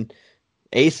it, and then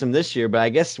ace him this year. But I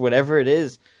guess whatever it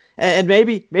is. And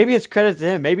maybe it's credit to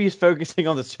him. Maybe he's focusing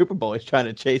on the Super Bowl he's trying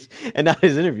to chase and not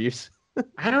his interviews.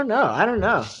 I don't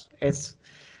know. It's,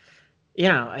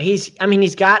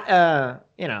 he's got,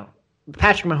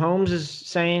 Patrick Mahomes is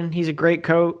saying he's a great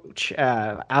coach.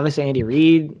 Obviously Andy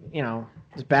Reid,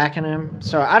 is backing him.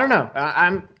 So I don't know.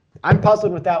 I'm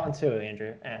puzzled with that one too,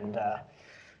 Andrew. And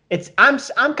I'm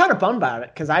kind of bummed about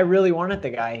it because I really wanted the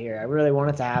guy here. I really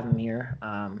wanted to have him here.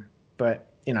 But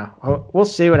we'll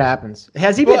see what happens.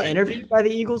 Has he been interviewed by the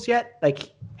Eagles yet?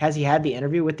 Like, has he had the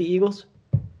interview with the Eagles?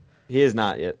 He is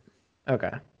not yet.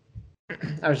 Okay.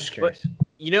 I was just curious. But,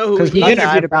 who he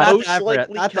interviewed about most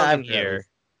likely coming here?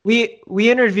 We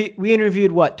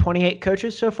interviewed what, 28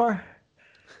 coaches so far?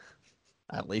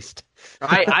 At least.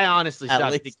 I honestly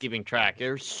stopped keeping track.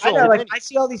 There's so many. I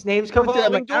see all these names coming through.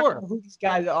 I'm like, I don't know who these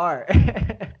guys are.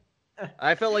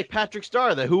 I felt like Patrick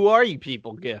Starr, the "Who are you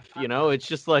people" gif. It's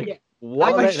just like,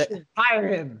 what? I should hire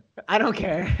him. I don't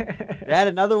care. They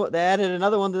added another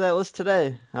one to that list today.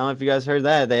 I don't know if you guys heard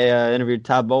that. They interviewed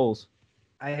Todd Bowles.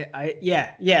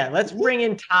 Yeah. Let's bring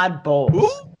in Todd Bowles. Who?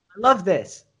 I love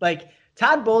this. Like,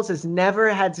 Todd Bowles has never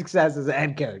had success as a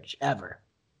head coach ever,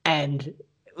 and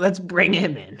let's bring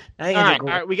him in. All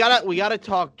right. We gotta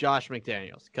talk Josh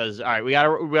McDaniels because we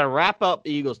gotta wrap up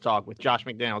Eagles talk with Josh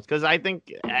McDaniels because I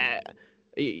think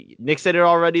Nick said it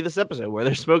already this episode. Where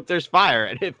there's smoke, there's fire,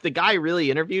 and if the guy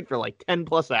really interviewed for like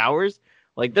 10+ hours,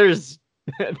 like there's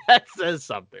that says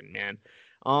something, man.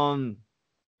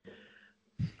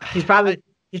 He's probably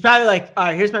like, all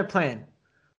right, here's my plan.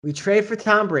 We trade for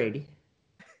Tom Brady.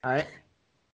 All right.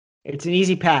 It's an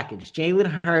easy package.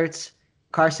 Jalen Hurts,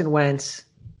 Carson Wentz,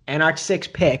 and our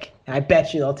 6th pick, and I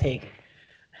bet you they'll take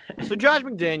it. So Josh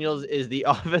McDaniels is the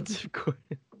offensive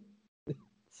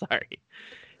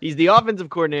He's the offensive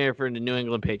coordinator for the New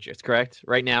England Patriots, correct?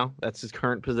 Right now, that's his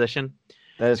current position.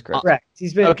 That is correct. Correct.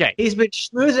 He's been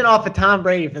schmoozing off of Tom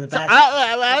Brady for the past.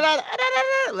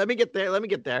 Let me get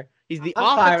there. He's the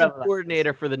offensive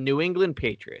coordinator for the New England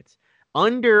Patriots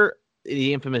under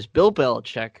the infamous Bill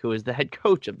Belichick, who is the head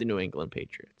coach of the New England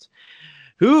Patriots,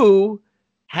 who,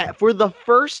 for the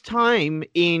first time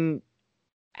in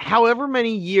however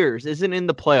many years, isn't in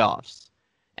the playoffs.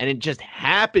 And it just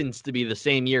happens to be the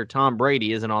same year Tom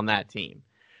Brady isn't on that team.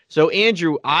 So,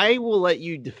 Andrew, I will let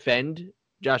you defend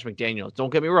Josh McDaniels. Don't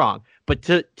get me wrong. But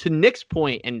to Nick's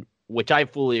point, and which I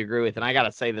fully agree with, and I got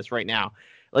to say this right now,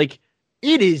 like,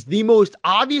 it is the most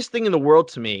obvious thing in the world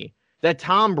to me that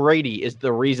Tom Brady is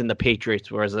the reason the Patriots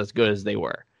were as good as they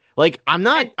were. Like, I'm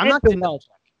not Bill Belichick.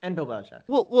 And Bill Belichick.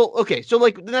 Well, okay. So,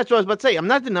 like, that's what I was about to say. I'm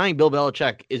not denying Bill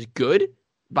Belichick is good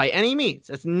by any means.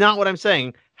 That's not what I'm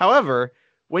saying. However,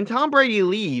 when Tom Brady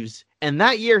leaves, and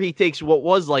that year he takes what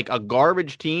was like a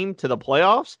garbage team to the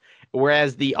playoffs,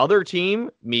 whereas the other team,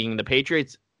 meaning the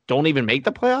Patriots, don't even make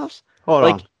the playoffs.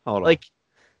 Hold on. Like,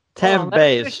 Tampa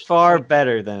Bay is far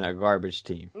better than a garbage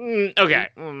team. Okay,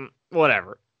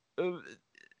 whatever.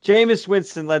 Jameis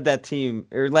Winston led the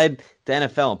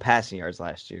NFL in passing yards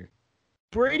last year.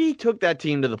 Brady took that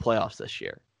team to the playoffs this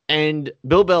year, and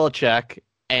Bill Belichick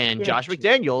and Josh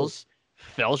McDaniels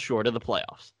fell short of the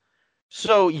playoffs.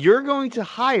 So you're going to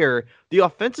hire the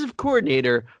offensive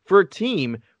coordinator for a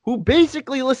team who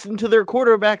basically listened to their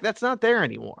quarterback that's not there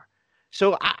anymore.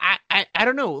 So I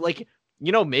don't know, like,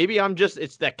 maybe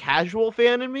it's the casual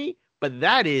fan in me, but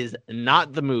that is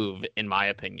not the move, in my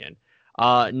opinion.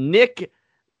 Nick,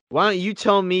 why don't you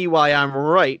tell me why I'm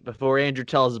right before Andrew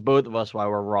tells both of us why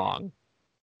we're wrong?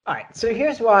 All right, so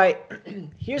here's why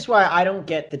I don't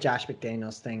get the Josh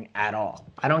McDaniels thing at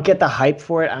all. I don't get the hype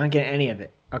for it. I don't get any of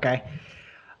it, okay?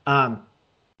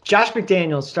 Josh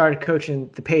McDaniels started coaching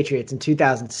the Patriots in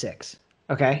 2006,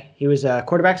 okay? He was a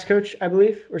quarterback's coach, I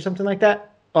believe, or something like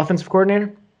that, offensive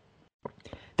coordinator.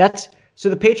 So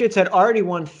the Patriots had already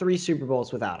won 3 Super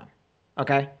Bowls without him,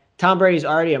 okay? Tom Brady's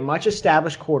already a much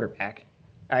established quarterback.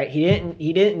 All right, he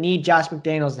didn't need Josh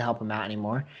McDaniels to help him out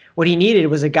anymore. What he needed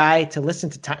was a guy to listen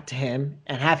to him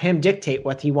and have him dictate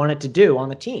what he wanted to do on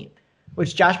the team,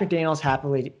 which Josh McDaniels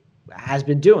happily has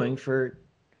been doing for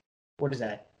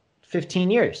 15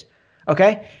 years.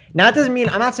 Okay, now it doesn't mean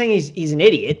I'm not saying he's an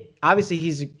idiot. Obviously,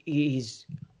 he's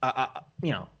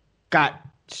got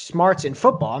smarts in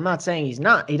football. I'm not saying he's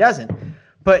not. He doesn't.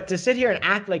 But to sit here and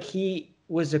act like he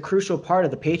was a crucial part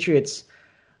of the Patriots'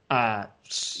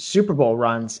 Super Bowl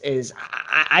runs is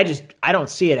I don't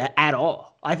see it at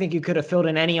all. I think you could have filled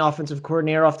in any offensive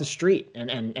coordinator off the street and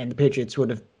the Patriots would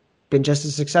have been just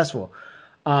as successful.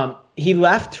 He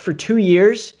left for 2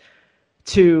 years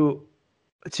to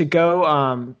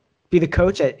go be the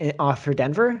coach for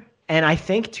Denver, and I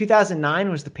think 2009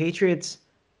 was the Patriots'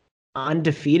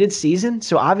 undefeated season.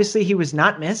 So obviously he was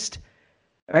not missed.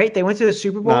 Right? They went to the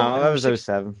Super Bowl. No, that was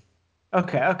 07.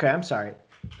 Okay, I'm sorry.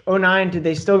 09, did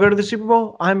they still go to the Super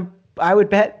Bowl? I would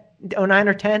bet 09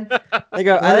 or 10. I think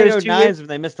 09 is when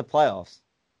they missed the playoffs.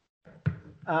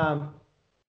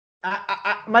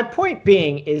 My point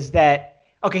being is that,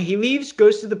 okay, he leaves,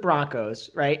 goes to the Broncos,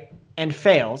 right, and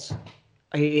fails.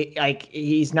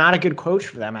 He's not a good coach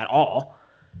for them at all.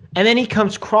 And then he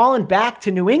comes crawling back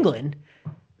to New England,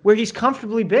 where he's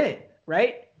comfortably been,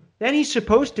 right? Then he's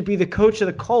supposed to be the coach of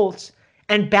the Colts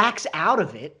and backs out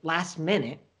of it last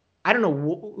minute. I don't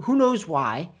know. Who knows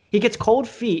why? He gets cold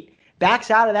feet,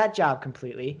 backs out of that job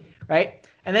completely, right?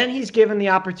 And then he's given the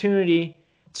opportunity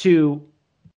to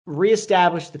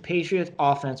reestablish the Patriots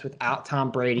offense without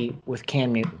Tom Brady with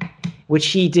Cam Newton, which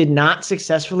he did not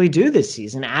successfully do this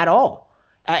season at all.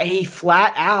 He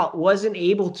flat out wasn't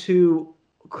able to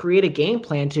create a game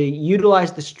plan to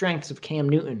utilize the strengths of Cam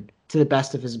Newton to the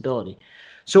best of his ability.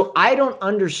 So I don't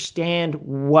understand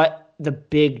what the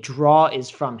big draw is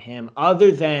from him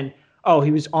other than,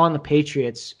 he was on the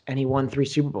Patriots and he won 3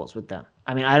 Super Bowls with them.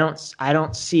 I mean, I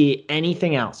don't see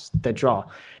anything else that draw,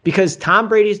 because Tom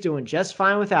Brady's doing just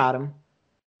fine without him,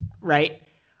 right?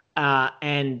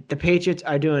 And the Patriots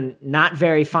are doing not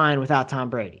very fine without Tom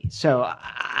Brady. So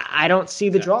I don't see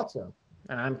the draw to him.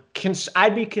 And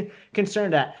I'd be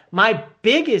concerned that my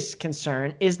biggest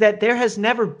concern is that there has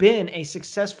never been a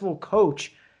successful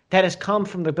coach that has come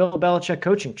from the Bill Belichick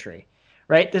coaching tree,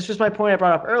 right? This was my point I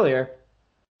brought up earlier.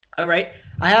 All right,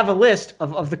 I have a list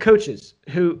of the coaches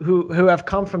who have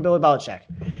come from Bill Belichick,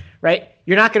 right?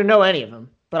 You're not going to know any of them,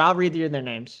 but I'll read you their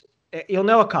names. You'll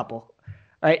know a couple,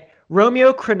 right?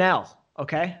 Romeo Crennel,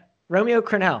 okay? Romeo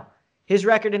Crennel, his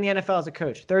record in the NFL as a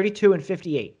coach,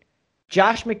 32-58.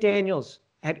 Josh McDaniels'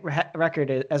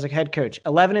 record as a head coach,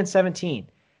 11-17.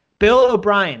 Bill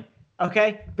O'Brien,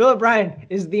 okay? Bill O'Brien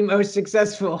is the most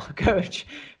successful coach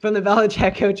from the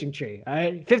Belichick coaching tree, all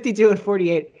right?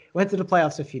 52-48, went to the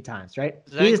playoffs a few times, right?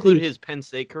 Does that include his Penn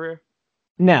State career?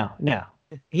 No.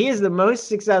 He is the most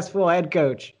successful head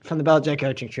coach from the Belichick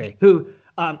coaching tree, who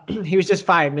he was just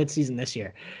fired midseason this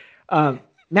year.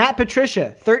 Matt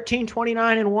Patricia,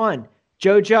 13-29-1.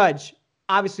 Joe Judge,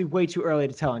 obviously way too early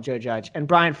to tell on Joe Judge. And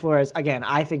Brian Flores, again,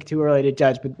 I think too early to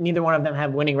judge, but neither one of them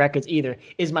have winning records either,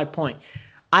 is my point.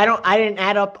 I didn't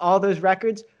add up all those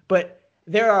records, but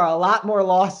there are a lot more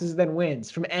losses than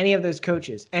wins from any of those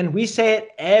coaches. And we say it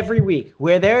every week.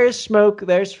 Where there is smoke,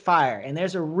 there's fire. And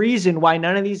there's a reason why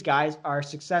none of these guys are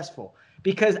successful.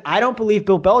 Because I don't believe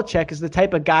Bill Belichick is the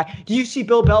type of guy. Do you see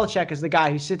Bill Belichick as the guy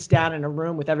who sits down in a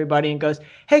room with everybody and goes,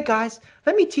 hey, guys,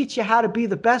 let me teach you how to be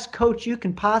the best coach you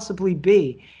can possibly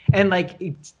be. And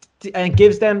and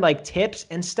gives them tips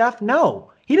and stuff?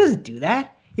 No, he doesn't do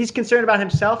that. He's concerned about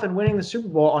himself and winning the Super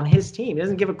Bowl on his team. He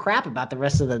doesn't give a crap about the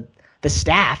rest of the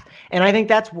staff. And I think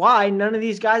that's why none of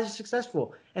these guys are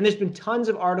successful. And there's been tons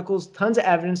of articles, tons of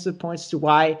evidence that points to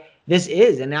why this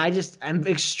is. And I'm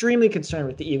extremely concerned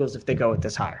with the Eagles if they go with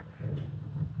this hire.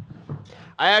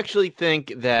 I actually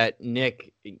think that,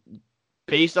 Nick,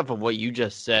 based off of what you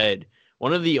just said,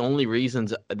 one of the only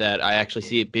reasons that I actually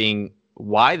see it being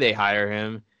why they hire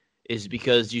him is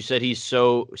because you said he's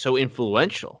so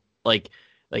influential. Like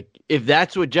if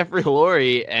that's what Jeffrey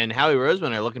Lurie and Howie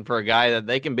Roseman are looking for, a guy that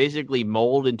they can basically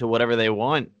mold into whatever they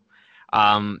want.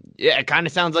 It kind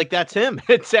of sounds like that's him.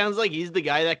 It sounds like he's the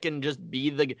guy that can just be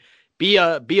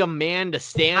a man to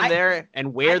stand there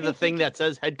and wear the thing that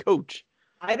says head coach.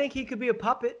 I think he could be a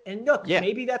puppet. And look,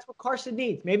 maybe that's what Carson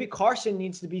needs. Maybe Carson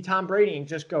needs to be Tom Brady and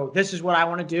just go, this is what I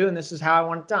want to do and this is how I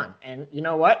want it done. And you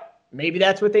know what? Maybe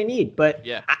that's what they need. But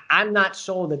I'm not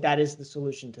sold that is the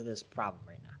solution to this problem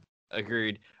right now.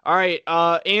 Agreed. All right,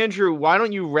 Andrew, why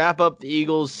don't you wrap up the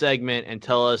Eagles segment and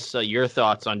tell us your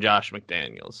thoughts on Josh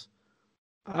McDaniels?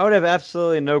 I would have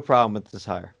absolutely no problem with this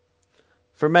hire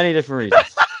for many different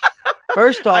reasons.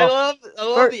 First off, I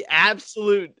love the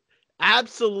absolute,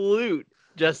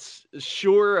 just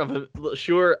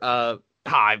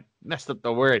I messed up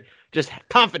the word. Just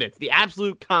confidence, the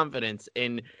absolute confidence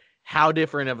in how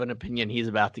different of an opinion he's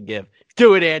about to give.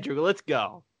 Do it, Andrew. Let's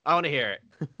go. I want to hear it.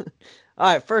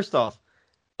 All right, first off,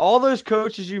 all those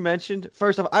coaches you mentioned,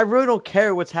 first off, I really don't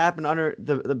care what's happened under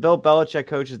the Bill Belichick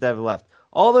coaches that have left.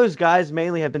 All those guys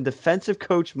mainly have been defensive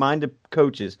coach-minded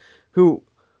coaches who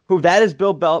that is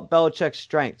Bill Belichick's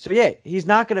strength. So, yeah,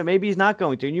 maybe he's not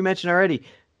going to. And you mentioned already,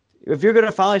 if you're going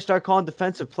to finally start calling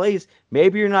defensive plays,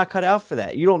 maybe you're not cut out for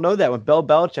that. You don't know that when Bill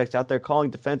Belichick's out there calling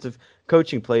defensive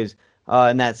coaching plays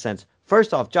in that sense.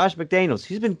 First off, Josh McDaniels,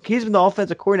 he's been the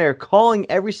offensive coordinator calling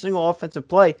every single offensive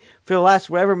play for the last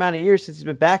whatever amount of years since he's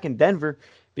been back in Denver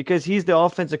because he's the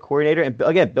offensive coordinator. And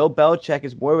again, Bill Belichick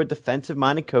is more of a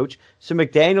defensive-minded coach. So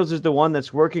McDaniels is the one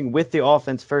that's working with the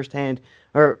offense firsthand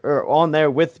or on there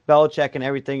with Belichick and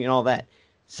everything and all that.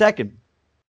 Second,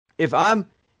 if I'm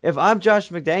Josh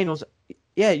McDaniels,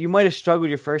 yeah, you might have struggled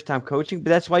your first time coaching, but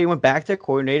that's why you went back to a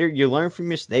coordinator. You learn from your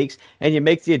mistakes and you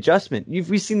make the adjustment.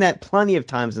 We've seen that plenty of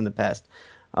times in the past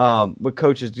where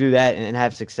coaches do that and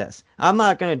have success. I'm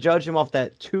not going to judge him off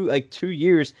that 2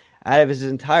 years out of his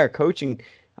entire coaching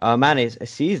amount of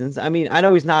seasons. I mean, I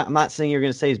know he's not. I'm not saying you're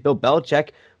going to say he's Bill Belichick,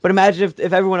 but imagine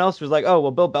if everyone else was like, oh,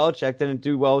 well, Bill Belichick didn't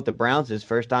do well with the Browns his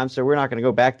first time, so we're not going to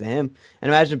go back to him. And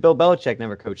imagine if Bill Belichick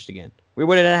never coached again. We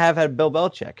wouldn't have had Bill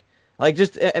Belichick. Like,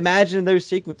 just imagine those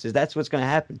sequences. That's what's going to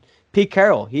happen. Pete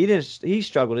Carroll, he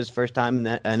struggled his first time in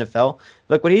the NFL.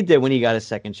 Look what he did when he got his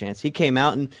second chance. He came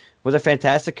out and was a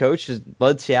fantastic coach, has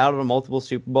led Seattle to multiple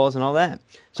Super Bowls and all that.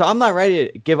 So I'm not ready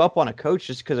to give up on a coach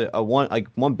just because of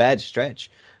one bad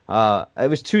stretch. It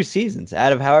was 2 seasons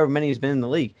out of however many he's been in the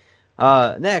league.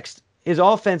 Next, his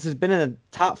offense has been in the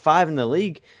top 5 in the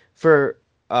league for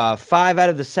 5 out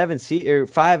of the 7 seasons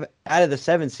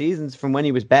from when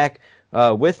he was back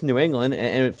with New England,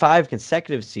 and 5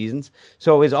 consecutive seasons.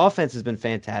 So his offense has been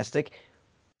fantastic.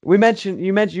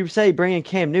 You say bring in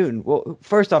Cam Newton. Well,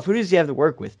 first off, who does he have to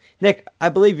work with? Nick, I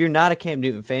believe you're not a Cam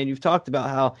Newton fan. You've talked about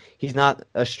how he's not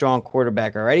a strong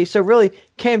quarterback already. So really,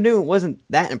 Cam Newton wasn't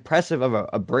that impressive of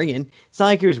a bring-in. It's not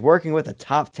like he was working with a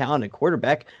top talented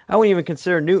quarterback. I wouldn't even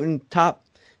consider Newton top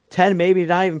 10, maybe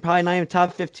probably not even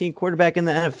top 15 quarterback in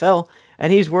the NFL.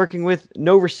 And he's working with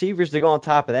no receivers to go on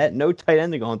top of that, no tight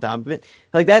end to go on top of it.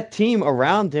 Like, that team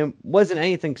around him wasn't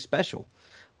anything special.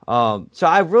 So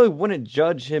I really wouldn't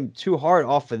judge him too hard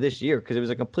off of this year because it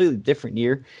was a completely different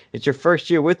year. It's your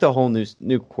first year with a whole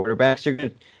new quarterback. So you're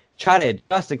going to try to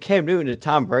adjust. And Cam Newton to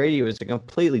Tom Brady was a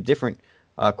completely different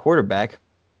quarterback.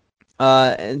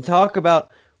 And talk about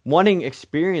wanting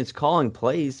experience calling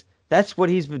plays. That's what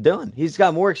he's been doing. He's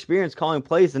got more experience calling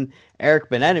plays than Eric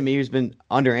Bieniemy, who's been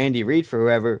under Andy Reid for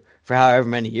however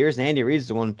many years. And Andy Reid's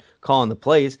the one calling the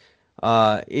plays.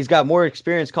 He's got more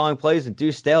experience calling plays than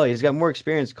Deuce Staley. He's got more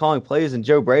experience calling plays than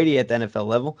Joe Brady at the NFL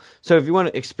level. So if you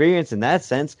want experience in that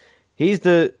sense, he's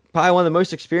probably one of the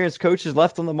most experienced coaches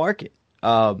left on the market.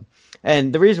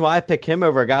 And the reason why I pick him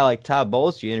over a guy like Todd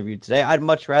Bowles you interviewed today, I'd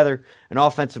much rather an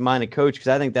offensive-minded coach because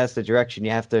I think that's the direction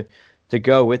you have to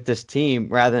go with this team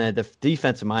rather than a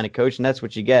defensive-minded coach, and that's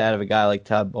what you get out of a guy like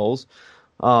Todd Bowles.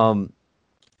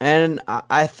 And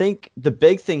I think the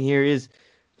big thing here is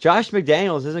Josh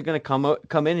McDaniels isn't going to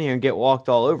come in here and get walked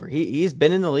all over. He's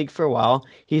been in the league for a while.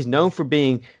 He's known for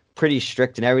being pretty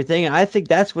strict and everything, and I think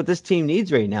that's what this team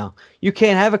needs right now. You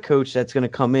can't have a coach that's going to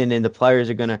come in and the players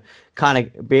are going to kind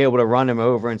of be able to run him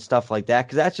over and stuff like that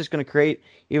because that's just going to create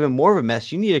even more of a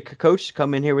mess. You need a coach to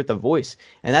come in here with a voice,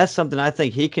 and that's something I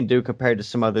think he can do compared to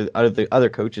some other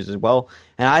coaches as well.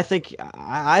 And I think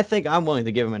I'm willing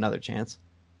to give him another chance.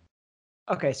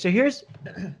 Okay, so here's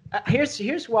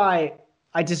why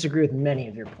I disagree with many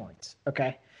of your points.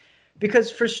 Okay, because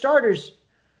for starters,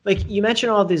 like you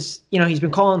mentioned all this, he's been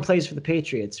calling plays for the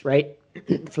Patriots, right,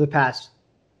 for the past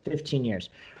 15 years.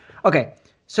 Okay,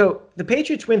 so the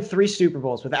Patriots win 3 Super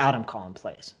Bowls without him calling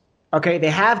plays. Okay,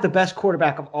 they have the best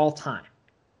quarterback of all time.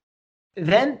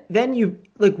 Then you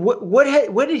like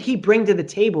what did he bring to the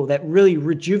table that really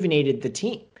rejuvenated the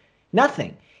team?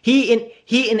 Nothing.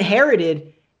 He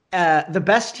inherited the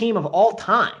best team of all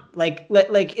time. Like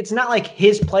it's not like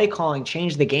his play calling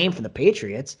changed the game for the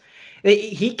Patriots.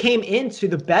 He came into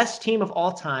the best team of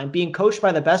all time, being coached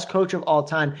by the best coach of all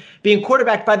time, being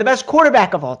quarterbacked by the best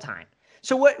quarterback of all time.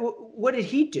 So what did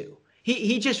he do?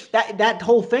 He just that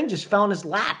whole thing just fell in his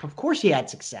lap. Of course he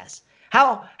had success.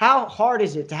 How hard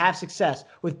is it to have success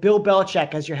with Bill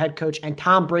Belichick as your head coach and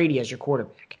Tom Brady as your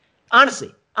quarterback?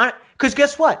 Honestly, because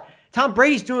guess what? Tom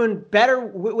Brady's doing better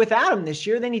without him this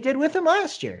year than he did with him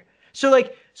last year. So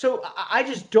I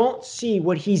just don't see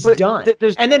what he's done.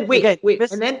 And then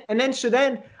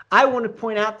then I want to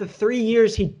point out the 3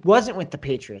 years he wasn't with the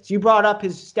Patriots. You brought up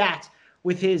his stats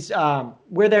with his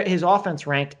his offense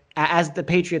ranked as the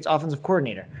Patriots offensive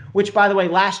coordinator, which by the way,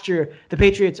 last year the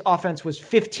Patriots offense was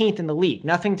 15th in the league.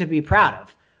 Nothing to be proud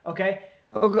of. Okay.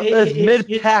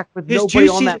 Mid-pack with nobody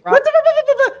on that roster.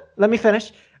 Let me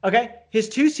finish. Okay, his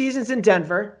 2 seasons in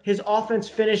Denver, his offense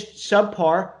finished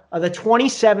subpar. The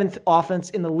 27th offense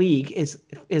in the league is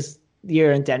the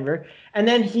year in Denver, and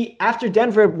then he after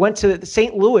Denver went to the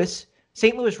St. Louis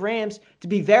Rams to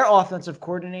be their offensive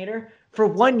coordinator for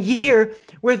 1 year,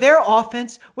 where their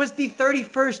offense was the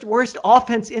 31st worst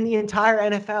offense in the entire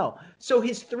NFL. So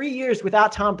his 3 years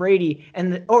without Tom Brady,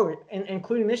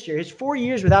 including this year, his 4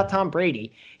 years without Tom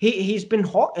Brady, he's been.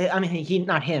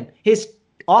 Not him. His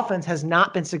offense has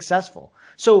not been successful.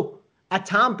 So a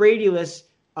Tom Brady-less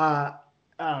Josh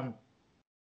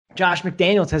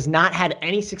McDaniels has not had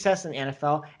any success in the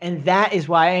NFL, and that is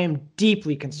why I am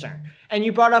deeply concerned. And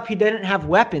you brought up he didn't have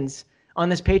weapons on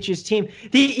this Patriots team.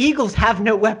 The Eagles have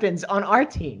no weapons on our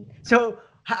team. So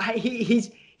he's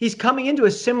coming into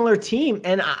a similar team,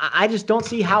 and I just don't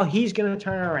see how he's going to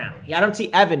turn it around. I don't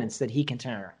see evidence that he can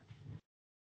turn it around.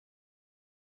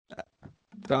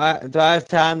 Do I have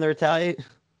time to retaliate?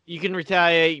 You can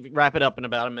retaliate, wrap it up in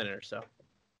about a minute or so.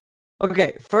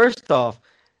 Okay, first off,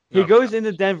 he goes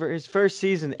into Denver his first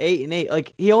season 8-8.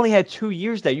 Like he only had 2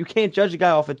 years there. You can't judge a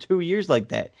guy off of 2 years like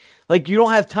that. Like you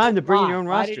don't have time to bring your own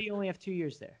roster. Why did he only have 2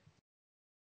 years there?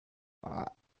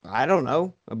 I don't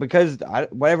know, because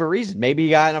whatever reason, maybe he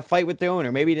got in a fight with the owner,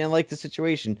 maybe he didn't like the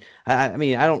situation. I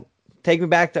don't take me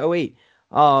back to 2008.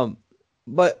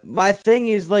 But my thing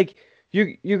is like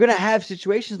you're gonna have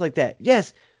situations like that.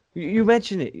 Yes, you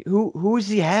mentioned it. Who does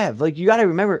he have? Like you got to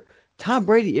remember Tom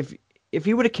Brady. If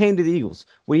he would have came to the Eagles,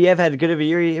 would he have had as good of a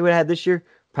year he would have had this year?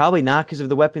 Probably not, because of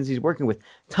the weapons he's working with.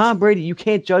 Tom Brady, you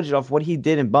can't judge it off what he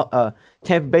did in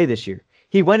Tampa Bay this year.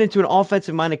 He went into an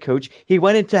offensive-minded coach. He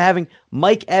went into having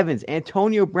Mike Evans,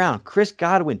 Antonio Brown, Chris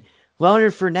Godwin,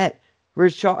 Leonard Fournette,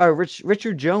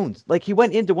 Richard Jones. Like, he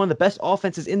went into one of the best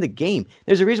offenses in the game.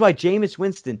 There's a reason why Jameis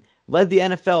Winston led the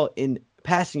NFL in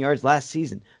passing yards last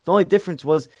season. The only difference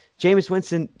was Jameis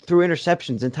Winston threw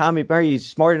interceptions, and Tommy Brady's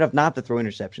smart enough not to throw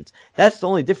interceptions. That's the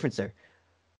only difference there.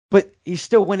 But he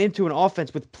still went into an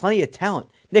offense with plenty of talent.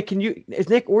 Nick,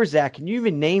 Nick or Zach, can you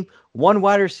even name one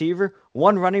wide receiver,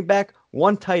 one running back,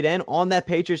 one tight end on that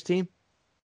Patriots team?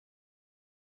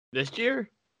 This year?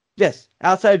 Yes,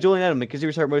 outside of Julian Edelman, because he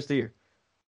was hurt most of the year.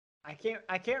 I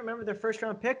can't remember their first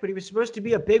round pick, but he was supposed to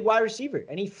be a big wide receiver,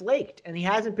 and he flaked, and he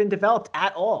hasn't been developed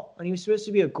at all. And he was supposed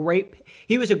to be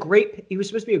he was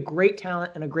supposed to be a great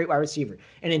talent and a great wide receiver.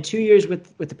 And in 2 years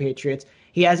with the Patriots,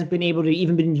 he hasn't been able to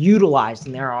even been utilized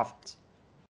in their offense.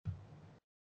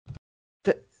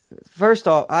 First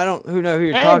off, who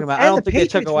you're talking about. I don't think they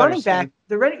took a wide receiver.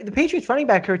 The Patriots running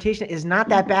back rotation is not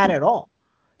that bad at all.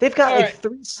 They've got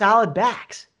 3 solid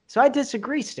backs. So I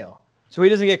disagree still. So he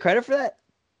doesn't get credit for that?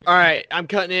 All right, I'm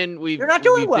cutting in. You're not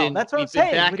doing we've well. been, That's what I'm we've been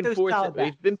saying. back with and those forth. solid backs.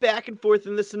 We've been back and forth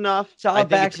in this enough. Solid I think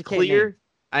backs it's you can't clear.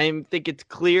 name. I think it's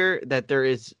clear that there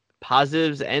is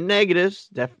positives and negatives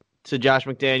to Josh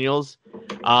McDaniels.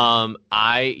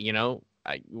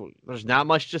 There's not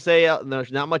much to say.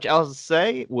 There's not much else to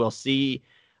say. We'll see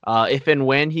if and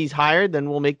when he's hired. Then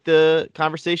we'll make the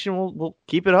conversation. We'll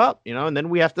keep it up, and then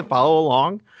we have to follow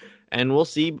along, and we'll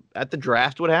see at the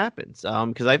draft what happens.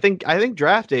 Because I think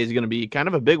draft day is going to be kind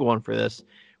of a big one for this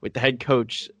with the head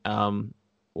coach.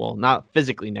 Well, not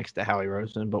physically next to Howie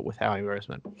Roseman, but with Howie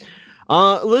Roseman.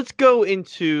 Let's go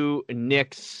into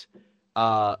Nick's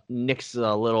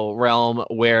little realm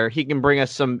where he can bring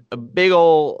us some big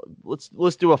old.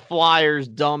 Let's do a Flyers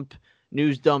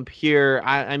news dump here.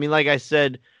 I mean, like I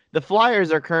said, the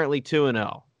Flyers are currently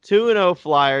 2-0. 2-0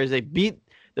 Flyers. They beat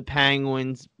the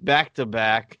Penguins back to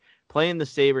back, playing the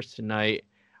Sabres tonight.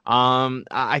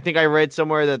 I think I read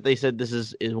somewhere that they said this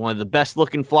is one of the best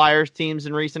looking Flyers teams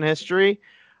in recent history.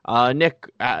 Nick,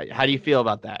 how do you feel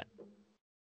about that?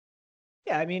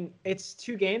 Yeah, I mean, it's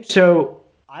 2 games, so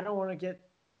I don't want to get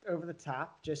over the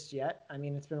top just yet. I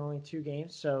mean, it's been only 2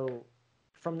 games, so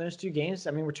from those 2 games,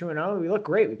 I mean, we're 2-0. We look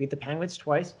great. We beat the Penguins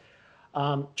twice.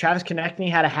 Travis Konechny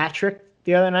had a hat trick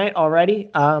the other night already.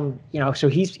 So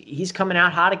he's coming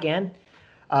out hot again.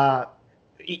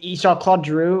 You saw Claude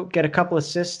Giroux get a couple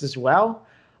assists as well.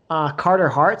 Carter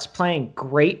Hart's playing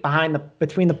great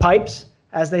between the pipes,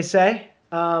 as they say.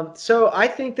 So I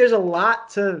think there's a lot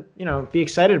to, be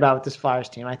excited about with this Flyers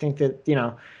team. I think that,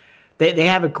 they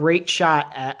have a great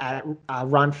shot at a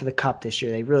run for the Cup this year.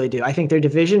 They really do. I think their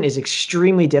division is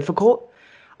extremely difficult.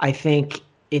 I think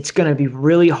it's going to be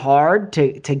really hard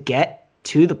to get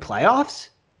to the playoffs.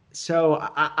 So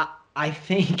I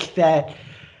think that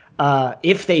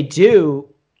if they do,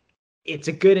 it's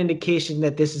a good indication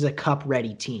that this is a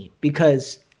Cup-ready team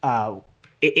because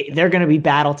they're going to be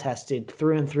battle-tested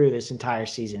through and through this entire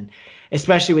season,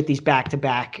 especially with these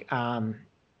back-to-back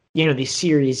these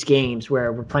series games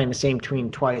where we're playing the same team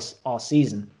twice all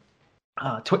season.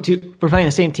 We're playing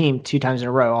the same team 2 times in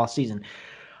a row all season.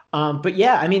 But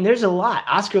yeah, I mean, there's a lot.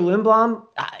 Oscar Lindblom,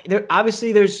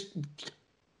 there's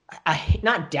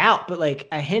not doubt, but like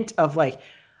a hint of like,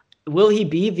 will he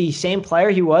be the same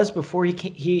player he was before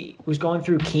he was going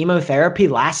through chemotherapy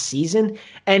last season?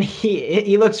 And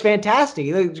he looks fantastic.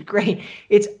 He looks great.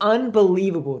 It's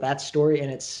unbelievable, that story in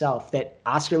itself, that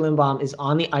Oscar Lindblom is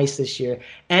on the ice this year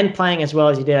and playing as well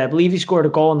as he did. I believe he scored a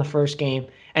goal in the first game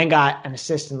and got an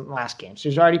assist in the last game. So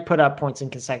he's already put up points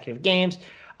in consecutive games.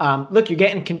 Look, you're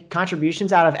getting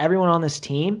contributions out of everyone on this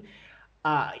team.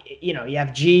 You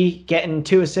have G getting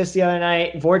 2 assists the other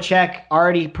night. Voracek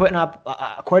already putting up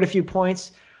quite a few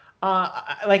points.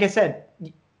 Like I said,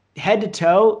 head to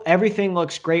toe, everything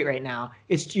looks great right now.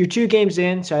 You're 2 games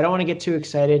in, so I don't want to get too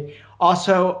excited.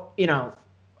 Also,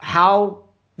 how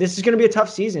this is going to be a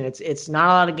tough season. It's not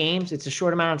a lot of games. It's a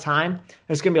short amount of time.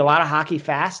 There's going to be a lot of hockey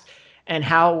fast. And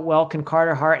how well can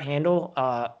Carter Hart handle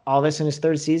all this in his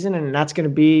 3rd season? And that's going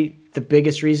to be the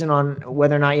biggest reason on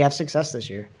whether or not you have success this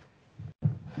year.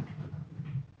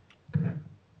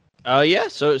 Yeah.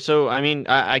 So I mean,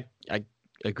 I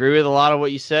agree with a lot of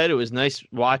what you said. It was nice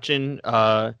watching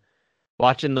the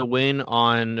win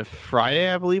on Friday,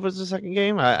 I believe was the second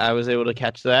game. I was able to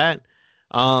catch that.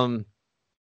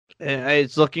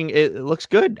 It looks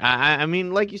good. I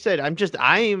mean, like you said,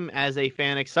 I'm as a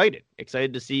fan excited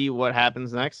to see what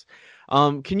happens next.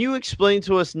 Can you explain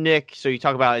to us, Nick? So you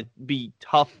talk about it be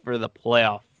tough for the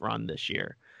playoff run this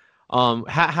year.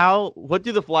 What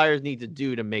do the Flyers need to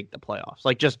do to make the playoffs?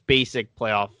 Like just basic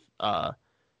playoff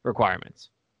requirements.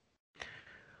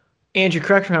 Andrew,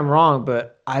 correct me if I'm wrong,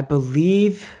 but I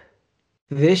believe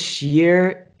this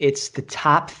year it's the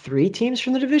top 3 teams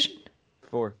from the division.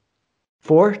 4.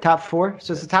 Top 4.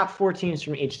 So it's the top 4 teams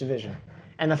from each division.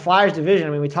 And the Flyers division,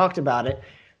 I mean, we talked about it.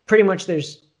 Pretty much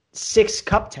there's 6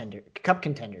 cup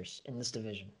contenders in this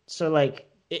division. So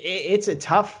like it's a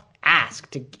tough ask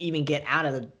to even get out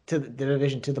of the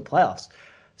division to the playoffs.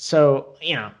 So,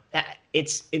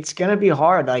 it's going to be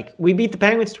hard. Like we beat the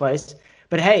Penguins twice,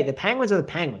 but hey, the Penguins are the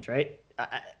Penguins, right?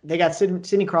 They got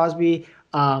Sidney Crosby,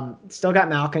 still got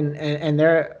Malkin, and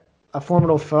they're a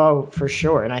formidable foe for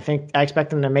sure. And I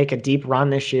expect them to make a deep run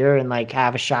this year and like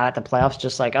have a shot at the playoffs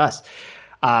just like us.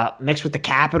 Mixed with the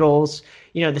Capitals,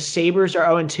 the Sabres are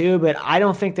 0-2, but I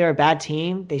don't think they're a bad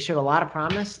team. They showed a lot of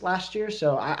promise last year,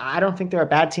 so I don't think they're a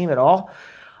bad team at all.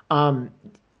 I'm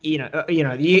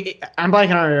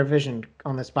blanking on a division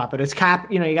on the spot, but it's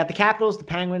you got the Capitals, the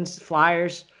Penguins, the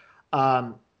Flyers,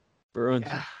 Bruins.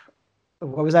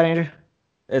 What was that, Andrew?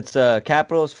 It's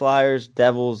Capitals, Flyers,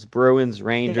 Devils, Bruins,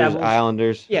 Rangers, Devils.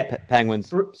 Islanders, Yeah.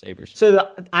 Penguins, Sabres. So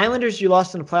the Islanders, you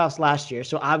lost in the playoffs last year,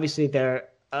 so obviously they're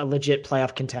a legit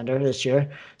playoff contender this year.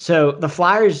 So the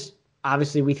Flyers,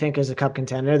 obviously, we think is a cup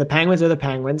contender. The Penguins are the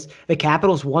Penguins. The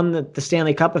Capitals won the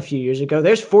Stanley Cup a few years ago.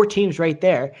 There's 4 teams right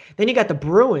there. Then you got the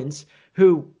Bruins,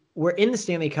 who were in the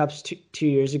Stanley Cups 2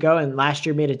 years ago and last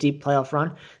year made a deep playoff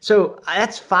run. So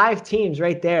that's 5 teams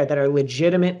right there that are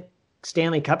legitimate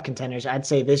Stanley Cup contenders, I'd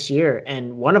say, this year.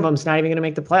 And one of them's not even going to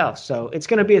make the playoffs. So it's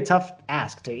going to be a tough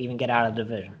ask to even get out of the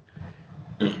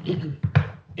division.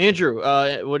 Andrew,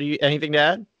 anything to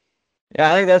add?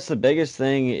 Yeah, I think that's the biggest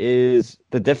thing is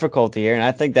the difficulty here, and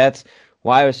I think that's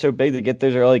why it was so big to get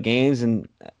those early games. And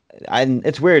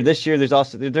it's weird this year.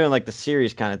 They're doing like the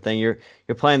series kind of thing. You're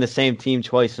playing the same team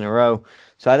twice in a row,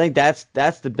 so I think that's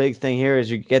the big thing here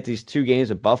is you get these 2 games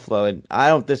with Buffalo, and I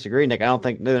don't disagree, Nick. I don't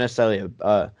think they're necessarily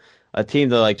a team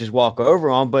to like just walk over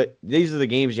on, but these are the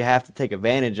games you have to take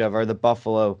advantage of. Are the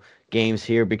Buffalo games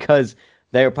here because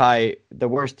they're probably the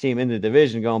worst team in the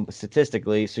division going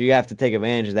statistically, so you have to take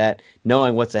advantage of that,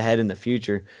 knowing what's ahead in the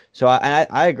future. So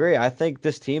I agree. I think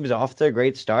this team is off to a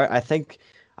great start. I think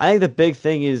the big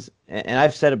thing is, and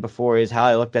I've said it before, is how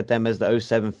I looked at them as the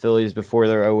 07 Phillies before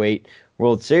their 08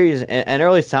 World Series, and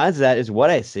early signs of that is what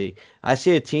I see. I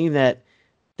see a team that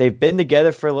they've been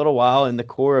together for a little while in the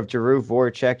core of Giroux,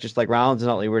 Voracek, just like Rollins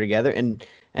and Utley were together, and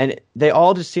they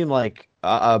all just seem like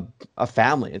a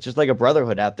family. It's just like a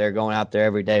brotherhood out there, going out there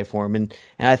every day for them. And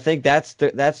I think that's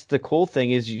the cool thing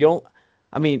is you don't.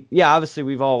 I mean, yeah, obviously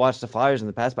we've all watched the Flyers in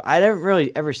the past, but I haven't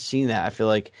really ever seen that. I feel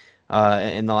like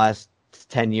in the last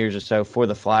 10 years or so for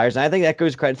the Flyers, and I think that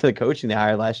goes credit to the coaching they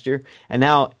hired last year. And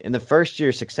now in the first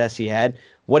year success he had,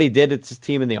 what he did at his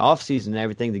team in the offseason and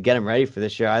everything to get him ready for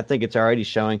this year, I think it's already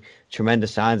showing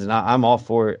tremendous signs. And I'm all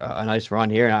for a nice run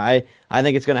here, and I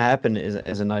think it's going to happen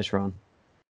as a nice run.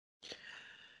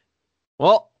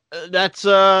 Well, that's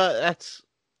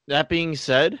that being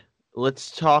said, let's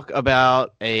talk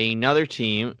about another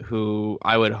team who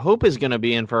I would hope is going to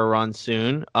be in for a run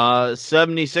soon.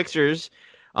 76ers.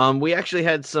 We actually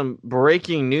had some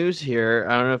breaking news here.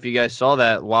 I don't know if you guys saw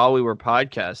that while we were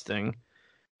podcasting.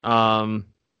 I'm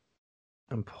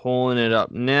pulling it up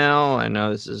now. I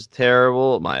know this is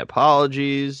terrible. My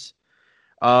apologies.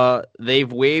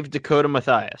 They've waived Dakota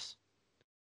Mathias.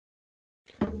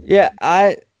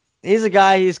 Yeah, he's a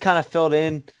guy he's kind of filled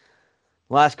in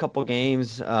last couple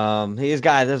games. He's a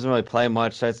guy that doesn't really play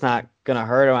much, so it's not going to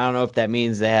hurt him. I don't know if that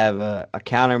means they have a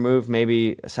counter move,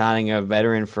 maybe signing a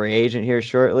veteran free agent here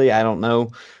shortly. I don't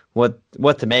know what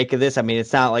to make of this. I mean,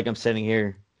 it's not like I'm sitting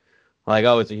here like,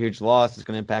 oh, it's a huge loss. It's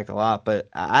going to impact a lot. But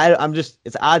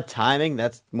it's odd timing.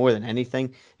 That's more than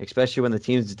anything, especially when the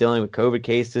team's dealing with COVID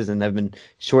cases and they've been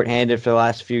shorthanded for the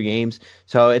last few games.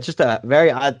 So it's just a very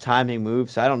odd timing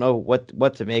move. So I don't know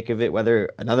what to make of it,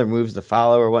 whether another move's to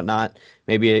follow or whatnot.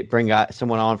 Maybe bring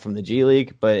someone on from the G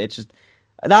League. But it's just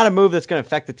not a move that's going to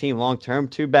affect the team long term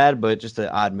too bad, but just an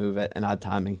odd move and odd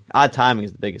timing. Odd timing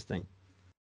is the biggest thing.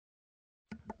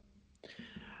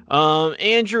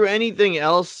 Andrew, anything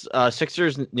else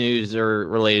Sixers news or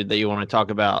related that you want to talk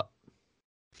about?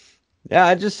 Yeah,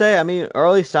 I'd just say, I mean,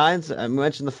 early signs. I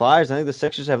mentioned the Flyers. I think the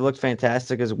Sixers have looked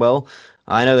fantastic as well.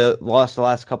 I know they lost the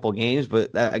last couple of games, but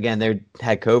again, they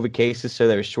had COVID cases, so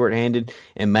they were shorthanded.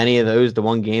 In many of those, the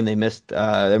one game they missed,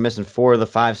 they're missing 4 of the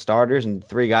 5 starters and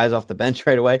 3 guys off the bench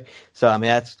right away. So, I mean,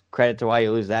 that's credit to why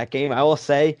you lose that game. I will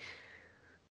say,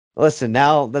 listen,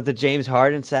 now that the James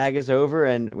Harden saga is over,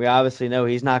 and we obviously know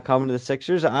he's not coming to the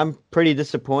Sixers, I'm pretty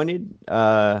disappointed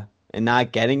in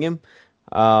not getting him.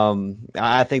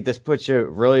 I think this puts you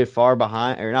really far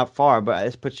behind, or not far, but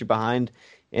this puts you behind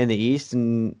in the East.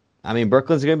 And I mean,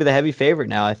 Brooklyn's going to be the heavy favorite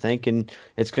now, I think, and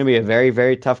it's going to be a very,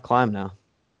 very tough climb now.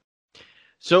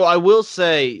 So I will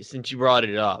say, since you brought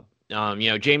it up,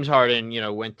 James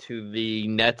Harden, went to the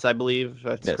Nets, I believe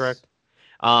that's correct.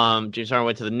 James Harden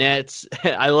went to the Nets.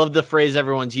 I love the phrase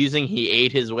everyone's using. He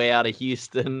ate his way out of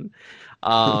Houston.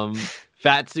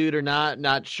 Fat suit or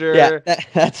not sure. Yeah,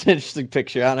 that's an interesting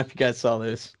picture. I don't know if you guys saw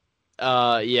this.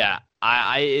 Yeah,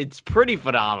 it's pretty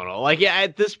phenomenal. Like, yeah,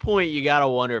 at this point, you gotta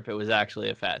wonder if it was actually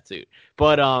a fat suit.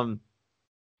 But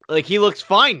like, he looks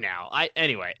fine now.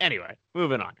 Anyway,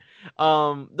 moving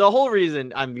on. The whole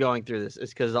reason I'm going through this is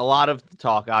because a lot of the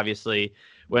talk, obviously,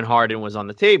 when Harden was on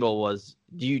the table, was,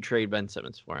 do you trade Ben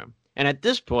Simmons for him? And at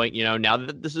this point, now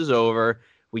that this is over,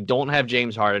 we don't have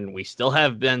James Harden. We still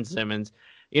have Ben Simmons.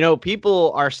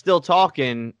 People are still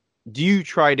talking, do you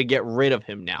try to get rid of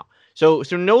him now? So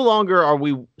no longer are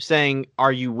we saying,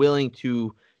 are you willing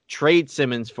to trade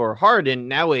Simmons for Harden?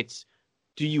 Now it's,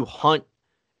 do you hunt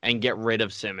and get rid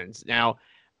of Simmons? Now,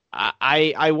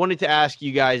 I wanted to ask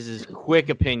you guys' quick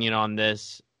opinion on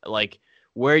this. Like,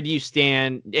 where do you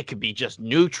stand? It could be just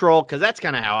neutral, because that's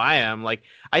kind of how I am. Like,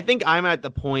 I think I'm at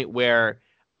the point where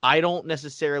I don't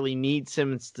necessarily need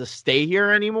Simmons to stay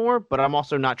here anymore, but I'm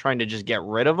also not trying to just get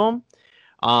rid of him.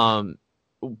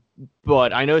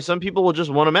 But I know some people will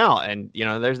just want him out, and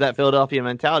there's that Philadelphia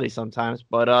mentality sometimes.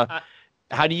 But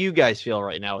how do you guys feel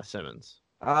right now with Simmons?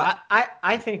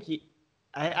 I think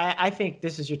I think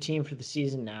this is your team for the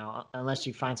season now, unless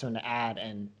you find someone to add.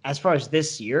 And as far as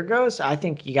this year goes, I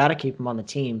think you got to keep him on the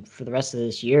team for the rest of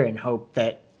this year and hope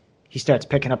that he starts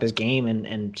picking up his game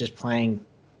and just playing,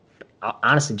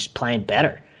 honestly, just playing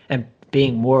better and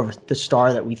being more of the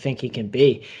star that we think he can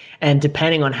be. And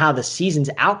depending on how the season's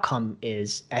outcome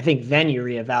is, I think then you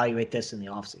reevaluate this in the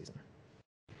offseason.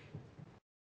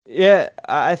 Yeah,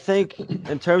 I think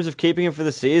in terms of keeping him for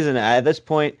the season, at this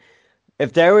point,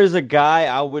 if there was a guy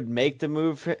I would make the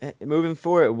moving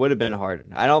for, it would have been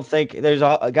Harden. I don't think there's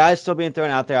a guys still being thrown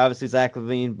out there. Obviously, Zach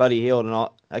LaVine, Buddy Hield, and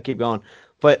all. I keep going,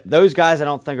 but those guys I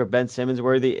don't think are Ben Simmons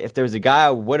worthy. If there was a guy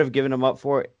I would have given him up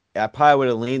for, I probably would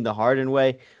have leaned the Harden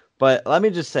way. But let me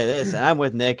just say this, and I'm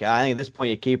with Nick. I think at this point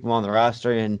you keep him on the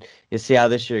roster and you see how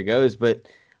this year goes. But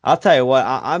I'll tell you what,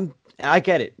 I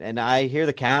get it, and I hear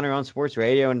the counter on sports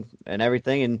radio and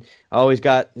everything. And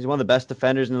he's one of the best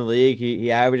defenders in the league.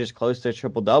 He averages close to a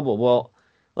triple-double. Well,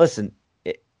 listen,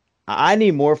 I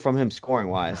need more from him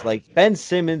scoring-wise. Like Ben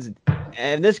Simmons,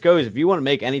 and this goes, if you want to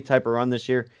make any type of run this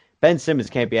year, Ben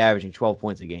Simmons can't be averaging 12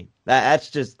 points a game.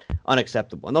 That's just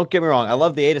unacceptable. And don't get me wrong, I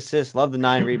love the 8 assists, love the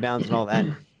 9 rebounds and all that.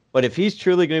 But if he's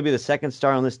truly going to be the second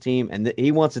star on this team and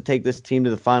he wants to take this team to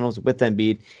the finals with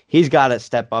Embiid, he's got to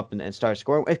step up and start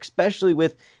scoring, especially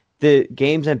with the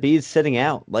games Embiid's sitting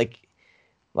out. Like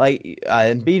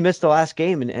Embiid missed the last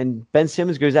game, and Ben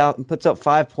Simmons goes out and puts up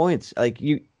 5 points. Like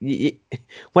you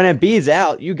when Embiid's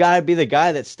out, you got to be the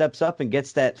guy that steps up and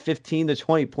gets that 15 to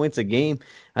 20 points a game.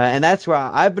 And that's where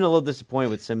I've been a little disappointed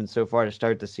with Simmons so far to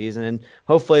start the season. And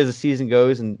hopefully as the season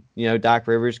goes and, Doc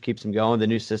Rivers keeps him going, the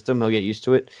new system, he'll get used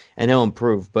to it and he'll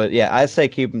improve. But yeah, I say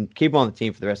keep him on the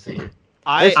team for the rest of the year.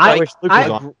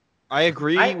 I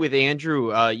agree with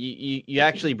Andrew. You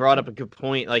actually brought up a good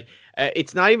point. Like,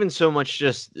 it's not even so much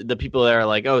just the people that are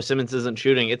like, "Oh, Simmons isn't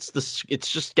shooting." It's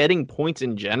just getting points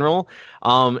in general.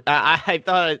 I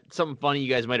thought something funny you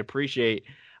guys might appreciate.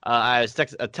 I was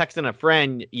texting a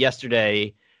friend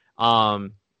yesterday.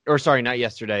 Or sorry, not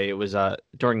yesterday. It was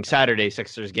during Saturday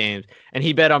Sixers games, and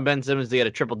he bet on Ben Simmons to get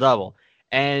a triple double.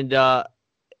 And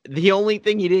the only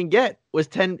thing he didn't get was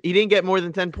 10. He didn't get more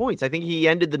than 10 points. I think he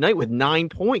ended the night with 9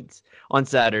 points on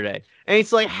Saturday. And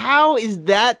it's like, how is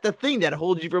that the thing that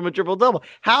holds you from a triple double?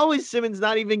 How is Simmons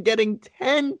not even getting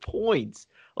 10 points?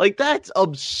 Like, that's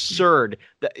absurd.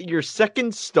 That your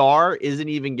second star isn't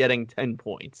even getting 10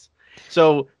 points.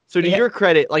 So to your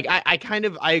credit, like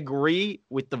I agree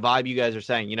with the vibe you guys are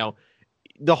saying.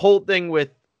 The whole thing with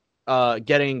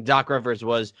getting Doc Rivers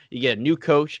was you get a new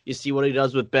coach, you see what he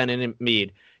does with Ben and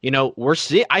Embiid.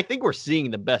 I think we're seeing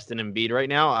the best in Embiid right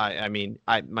now. I mean,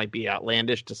 I might be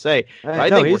outlandish to say, but I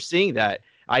think we're seeing that.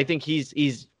 I think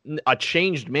he's a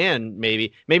changed man.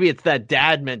 Maybe it's that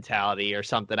dad mentality or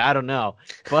something. I don't know,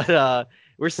 but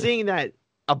we're seing that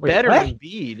better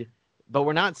Embiid, but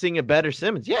we're not seeing a better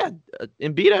Simmons. Yeah,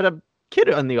 Embiid had a kid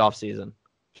in the offseason.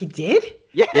 He did?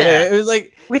 Yeah, it was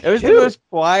like the most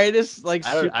quietest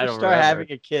superstar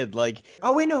having a kid. Like,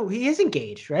 oh wait, no, he is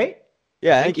engaged, right?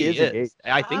 Yeah, I think he is engaged.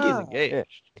 I think he's engaged.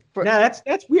 Yeah. No,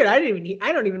 that's weird. I don't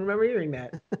even remember hearing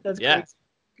that. That's great.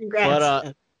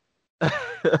 Congrats.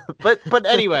 But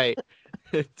anyway,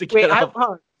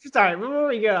 sorry. Before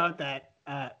we go with that,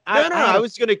 I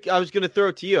was gonna throw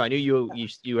it to you. I knew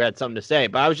you had something to say,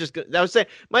 but I was saying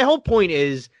my whole point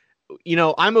is,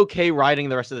 I'm okay riding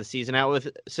the rest of the season out with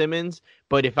Simmons,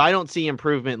 but if I don't see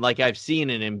improvement like I've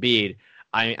seen in Embiid,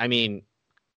 I mean,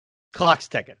 clock's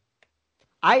ticking.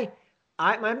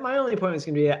 My only point is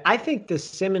going to be that I think the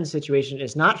Simmons situation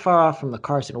is not far off from the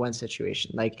Carson Wentz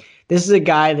situation. Like, this is a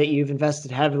guy that you've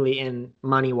invested heavily in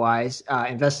money-wise,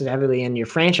 invested heavily in your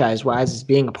franchise-wise as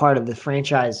being a part of the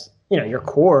franchise, your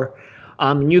core.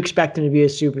 And you expect him to be a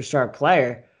superstar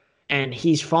player, and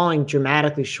he's falling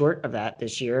dramatically short of that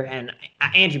this year. And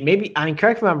Andrew,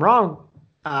 correct me if I'm wrong,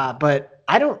 but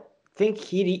I don't think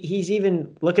he's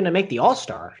even looking to make the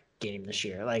All-Star game this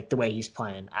year, like the way he's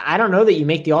playing. I don't know that you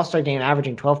make the All-Star game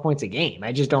averaging 12 points a game.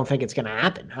 I just don't think it's going to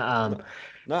happen.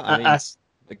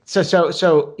 So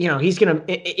he's going to,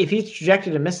 if he's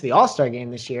projected to miss the All-Star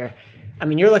game this year, I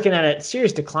mean, you're looking at a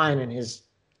serious decline in his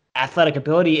athletic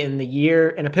ability in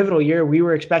a pivotal year. We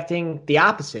were expecting the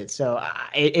opposite. So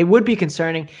it would be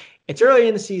concerning. It's early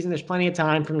in the season. There's plenty of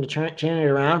time for him to turn it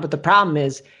around. But the problem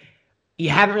is you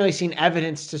haven't really seen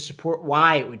evidence to support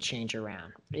why it would change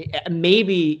around.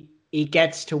 Maybe it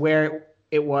gets to where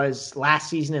it was last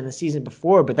season and the season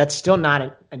before, but that's still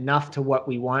not enough to what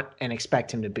we want and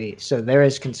expect him to be. So there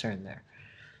is concern there.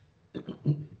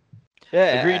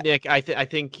 Yeah, agreed, Nick. I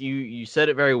think you said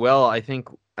it very well. I think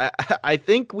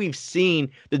we've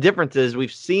seen the differences.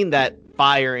 We've seen that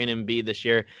fire in Embiid this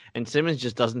year, and Simmons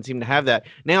just doesn't seem to have that.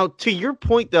 Now, to your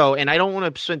point, though, and I don't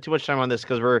want to spend too much time on this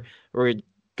because we're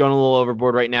going a little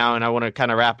overboard right now, and I want to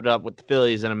kind of wrap it up with the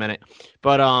Phillies in a minute.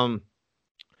 But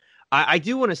I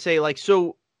do want to say,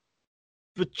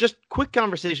 but just quick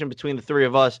conversation between the three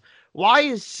of us. Why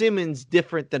is Simmons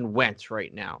different than Wentz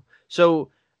right now? So,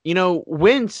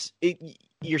 Wentz,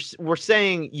 we're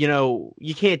saying,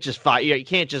 you can't just fight. You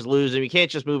can't just lose him. You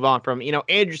can't just move on from him.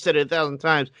 Andrew said it 1,000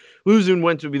 times. Losing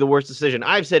Wentz would be the worst decision.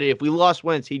 I've said it. If we lost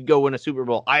Wentz, he'd go win a Super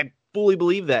Bowl. I fully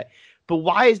believe that. But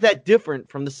why is that different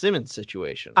from the Simmons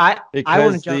situation? I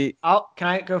want to jump. Can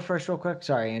I go first real quick?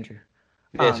 Sorry, Andrew.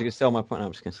 Yes, you can sell my point. No,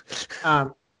 I'm just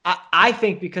kidding. I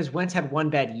think because Wentz had one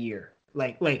bad year.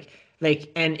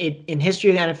 And in history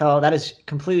of the NFL, that is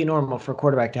completely normal for a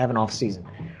quarterback to have an off season,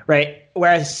 right?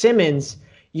 Whereas Simmons,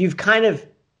 you've kind of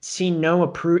seen no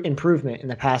improvement in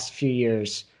the past few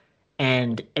years,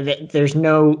 and there's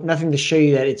nothing to show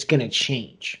you that it's going to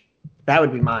change. That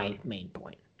would be my main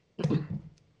point.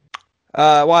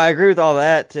 Well, I agree with all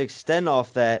that. To extend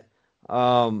off that,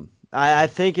 I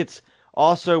think it's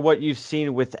also what you've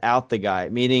seen without the guy.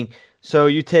 Meaning, so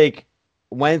you take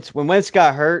Wentz. When Wentz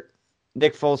got hurt,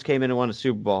 Nick Foles came in and won a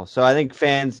Super Bowl. So I think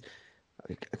fans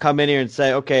come in here and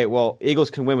say, okay, well,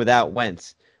 Eagles can win without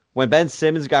Wentz. When Ben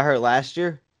Simmons got hurt last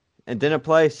year and didn't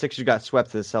play, Sixers got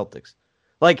swept to the Celtics.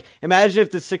 Imagine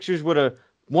if the Sixers would have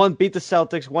beat the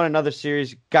Celtics, won another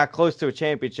series, got close to a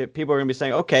championship. People are going to be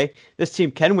saying, okay, this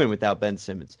team can win without Ben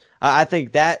Simmons. I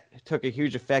think that took a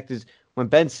huge effect is when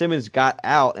Ben Simmons got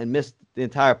out and missed the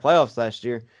entire playoffs last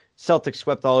year, Celtics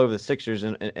swept all over the Sixers.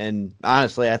 And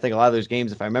honestly, I think a lot of those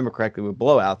games, if I remember correctly, were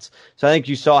blowouts. So I think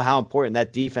you saw how important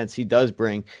that defense he does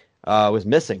bring was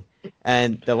missing.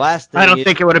 And the last thing I don't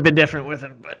think it would have been different with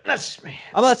him, but that's me.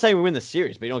 I'm not saying we win the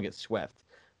series, but you don't get swept.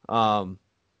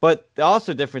 But the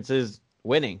also difference is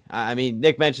winning. I mean,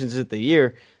 Nick mentions it the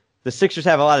year. The Sixers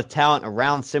have a lot of talent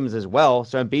around Simmons as well,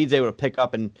 so Embiid's able to pick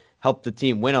up and help the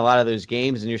team win a lot of those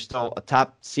games, and you're still a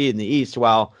top seed in the East,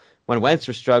 while when Wentz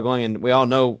was struggling, and we all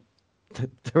know the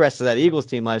rest of that Eagles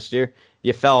team last year,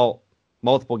 you fell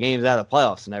multiple games out of the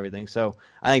playoffs and everything. So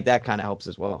I think that kind of helps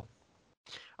as well.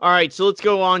 All right, so let's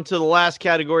go on to the last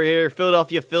category here.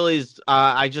 Philadelphia Phillies.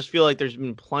 I just feel like there's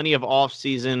been plenty of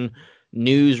off-season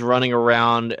news running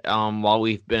around while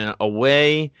we've been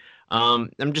away.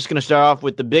 I'm just going to start off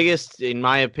with the biggest, in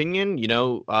my opinion,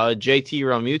 JT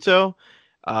Realmuto.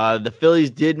 The Phillies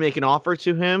did make an offer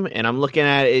to him, and I'm looking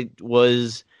at it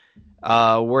was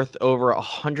worth over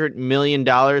 $100 million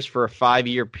for a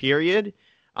 5-year period.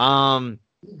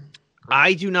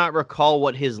 I do not recall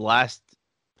what his last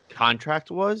contract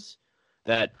was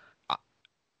that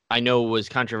I know was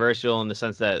controversial in the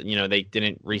sense that, they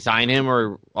didn't re-sign him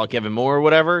or give him more or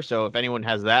whatever. So if anyone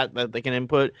has that they can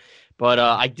input. But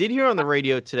I did hear on the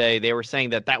radio today, they were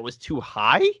saying that was too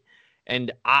high.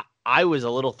 And I was a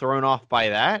little thrown off by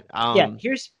that.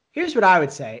 Here's what I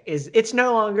would say is it's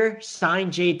no longer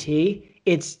sign JT.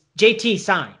 It's JT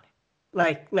sign.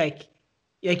 Like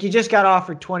you just got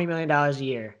offered $20 million a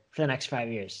year for the next 5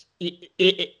 years.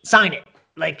 Sign it.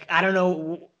 I don't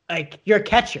know, you're a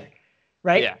catcher,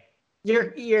 right?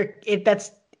 Yeah.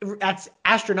 That's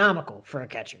astronomical for a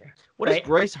catcher. What is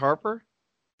Bryce Harper?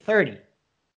 30.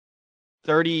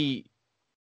 30.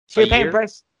 So you're paying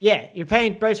Bryce. Yeah, you're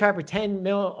paying Bryce Harper $10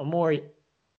 million or more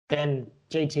than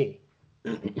JT.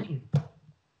 Right?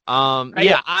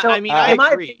 Yeah. So, I mean, I agree. In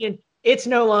my opinion, it's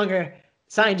no longer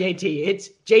sign JT. It's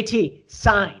JT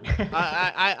sign.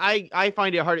 I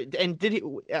find it hard. And did he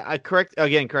correct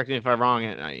me if I'm wrong?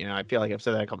 And I feel like I've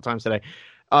said that a couple times today.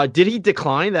 Did he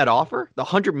decline that offer? The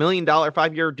 $100 million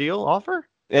 5-year deal offer?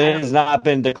 It has not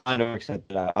been declined or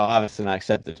accepted. I'll obviously not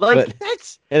accept it.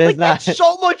 That's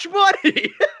so much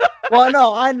money. Well,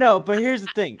 no, I know, but here's the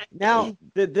thing. Now,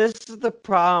 this is the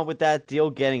problem with that deal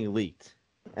getting leaked,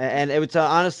 and it was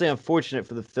honestly unfortunate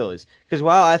for the Phillies because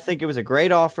while I think it was a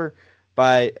great offer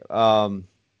by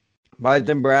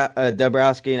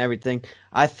Dombrowski and everything,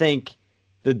 I think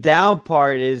the down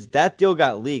part is that deal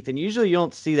got leaked, and usually you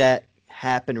don't see that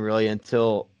happen really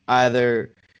until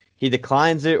either he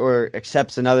declines it or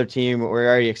accepts another team or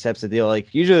already accepts the deal.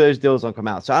 Usually those deals don't come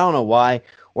out. So I don't know why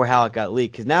or how it got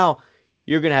leaked. Because now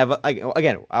you're going to have,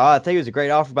 again, I'll tell you it was a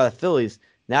great offer by the Phillies.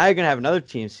 Now you're going to have another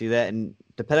team see that, and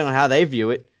depending on how they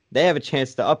view it, they have a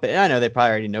chance to up it. And I know they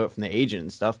probably already know it from the agent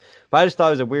and stuff, but I just thought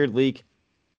it was a weird leak.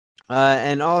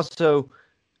 And also,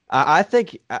 I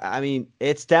think, I mean,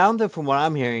 it's down to, from what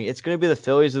I'm hearing, it's going to be the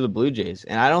Phillies or the Blue Jays,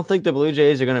 and I don't think the Blue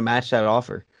Jays are going to match that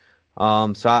offer.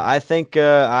 So I think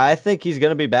he's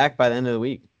going to be back by the end of the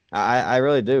week. I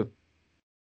really do.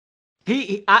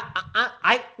 I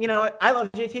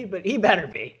love JT, but he better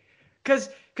be, because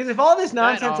if all this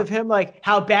nonsense of him, like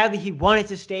how badly he wanted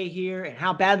to stay here and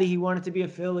how badly he wanted to be a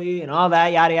Philly and all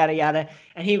that yada yada yada,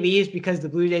 and he leaves because the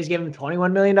Blue Jays give him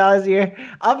 $21 million a year,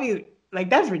 I'll be like,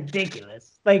 that's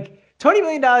ridiculous. Like $20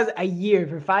 million a year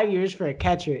for 5 years for a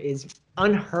catcher is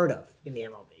unheard of in the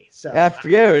MLB. So I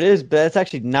forget what it is, but it's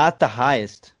actually not the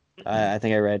highest. I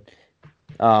think I read.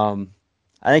 I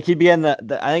think he'd be in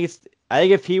the I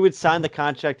think if he would sign the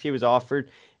contract he was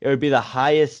offered, it would be the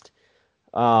highest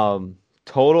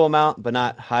total amount, but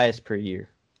not highest per year,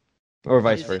 or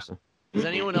vice versa. Does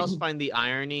anyone else find the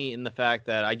irony in the fact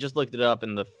that I just looked it up,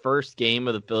 and the first game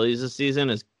of the Phillies this season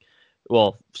is,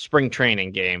 well, spring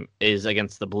training game is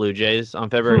against the Blue Jays on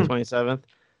February 27th.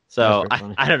 So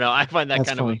I don't know. I find that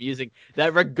kind of amusing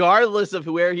that regardless of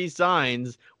where he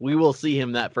signs, we will see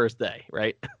him that first day,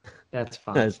 right? That's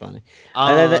fun. That's funny.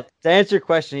 And then to answer your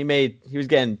question, he was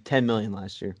getting $10 million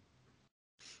last year.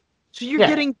 So you're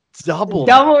getting double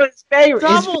his pay.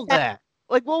 Double that.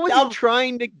 Like, what was he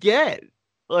trying to get?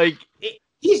 Like,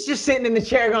 he's just sitting in the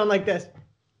chair going like this.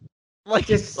 Like,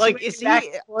 is he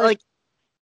like?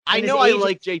 I know I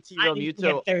like JT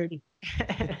Realmuto. 30.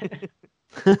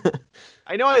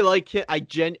 I know I like him. I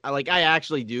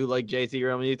actually do like JT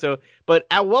Realmuto. But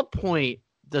at what point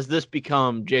does this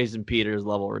become Jason Peters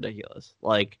level ridiculous?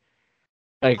 Like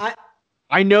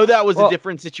I know that was a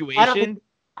different situation.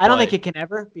 I don't think it can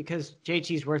ever, because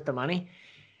JT's worth the money,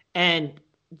 and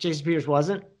Jason Peters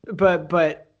wasn't.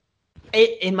 But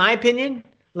in my opinion,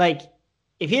 like,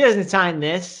 if he doesn't sign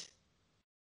this,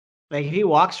 like if he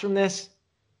walks from this,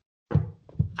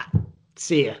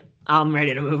 see ya. I'm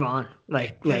ready to move on.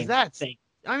 Like that's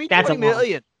 $20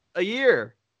 million a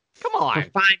year. Come on, for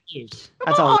 5 years.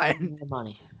 That's a lot of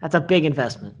money. That's a big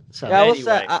investment. So yeah,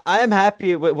 anyway. I am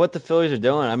happy with what the Phillies are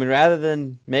doing. I mean, rather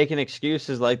than making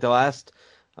excuses like the last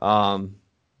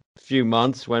few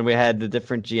months when we had the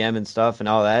different GM and stuff and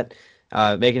all that,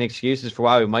 making excuses for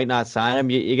why we might not sign him.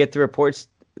 You get the reports.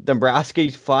 Dombrowski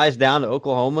flies down to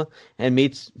Oklahoma and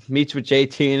meets with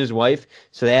JT and his wife.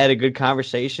 So they had a good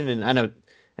conversation, and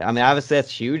I mean, obviously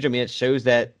that's huge. I mean, it shows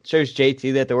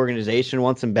JT that the organization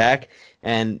wants him back,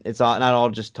 and it's not all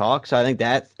just talk. So I think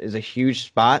that is a huge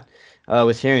spot.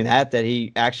 With hearing that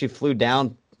he actually flew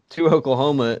down to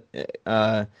Oklahoma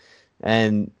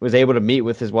and was able to meet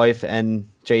with his wife and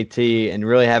JT and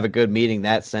really have a good meeting in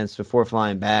that sense before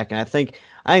flying back. And I think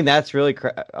that's really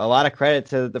a lot of credit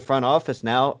to the front office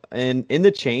now and in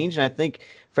the change. And I think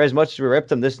for as much as we ripped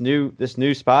them, this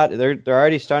new spot, they're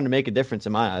already starting to make a difference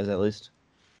in my eyes, at least.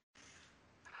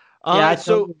 I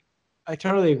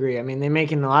totally agree. I mean, they're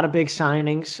making a lot of big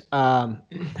signings.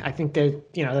 I think they're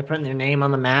putting their name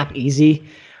on the map easy.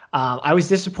 I was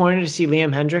disappointed to see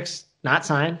Liam Hendriks not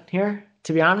sign here,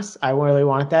 to be honest. I really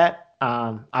wanted that.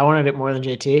 I wanted it more than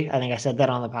JT. I think I said that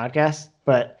on the podcast,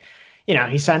 but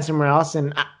he signed somewhere else,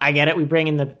 and I get it. We bring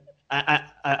in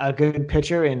a good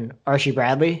pitcher in Archie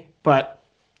Bradley, but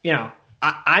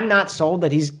I'm not sold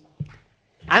that he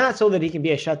can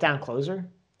be a shutdown closer.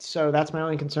 So that's my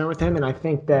only concern with him, and I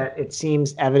think that it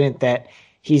seems evident that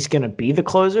he's going to be the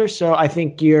closer. So I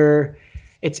think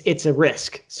it's a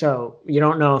risk. So you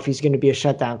don't know if he's going to be a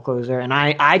shutdown closer, and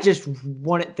I just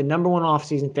want it, the number one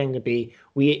offseason thing to be,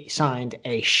 we signed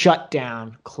a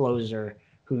shutdown closer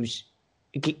who's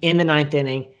in the ninth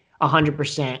inning,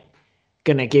 100%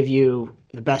 going to give you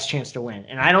the best chance to win.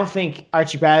 And I don't think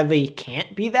Archie Bradley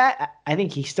can't be that. I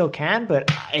think he still can,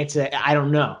 but I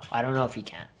don't know. I don't know if he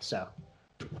can. So.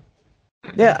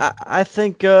 Yeah, I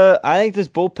think this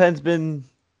bullpen's been.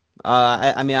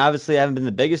 I mean, obviously, I haven't been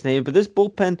the biggest name, but this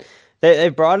bullpen,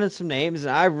 they've brought in some names,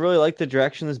 and I really like the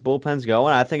direction this bullpen's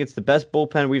going. I think it's the best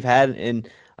bullpen we've had in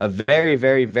a very,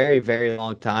 very, very, very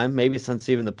long time, maybe since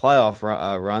even the playoff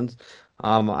runs.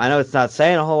 I know it's not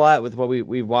saying a whole lot with what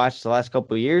we've watched the last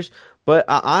couple of years, but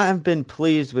I've been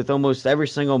pleased with almost every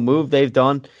single move they've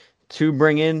done to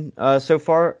bring in so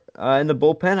far in the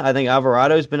bullpen. I think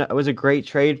Alvarado's was a great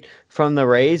trade from the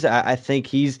Rays. I think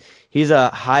he's a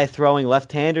high throwing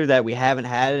left-hander that we haven't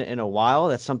had in a while.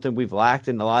 That's something we've lacked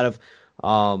in a lot of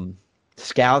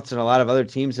scouts and a lot of other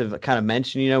teams have kind of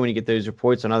mentioned, when you get those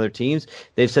reports on other teams,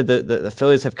 they've said that the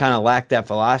Phillies have kind of lacked that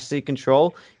velocity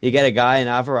control. You get a guy in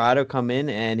Alvarado come in,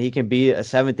 and he can be a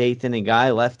seventh, eighth inning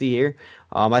guy, lefty here.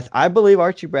 I believe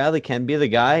Archie Bradley can be the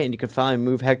guy, and you can finally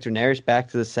move Hector Neris back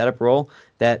to the setup role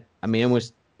that,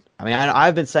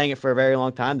 I've been saying it for a very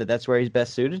long time that that's where he's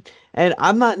best suited. And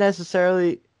I'm not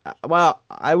necessarily,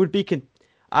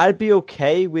 I'd be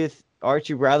okay with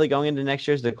Archie Bradley going into next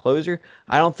year as the closer.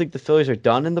 I don't think the Phillies are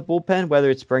done in the bullpen, whether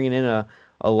it's bringing in a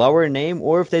lower name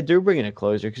or if they do bring in a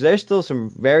closer, because there's still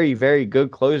some very, very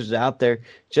good closers out there,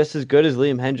 just as good as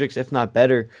Liam Hendriks, if not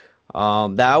better.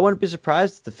 That I wouldn't be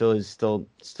surprised if the Phillies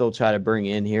still try to bring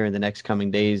in here in the next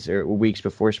coming days or weeks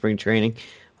before spring training,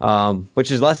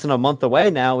 which is less than a month away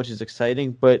now, which is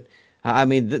exciting. But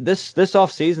this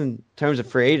offseason in terms of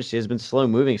free agency has been slow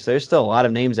moving, so there's still a lot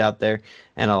of names out there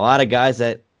and a lot of guys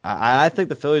that I think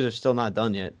the Phillies are still not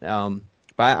done yet. But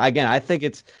I think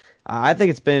it's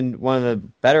been one of the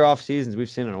better off seasons we've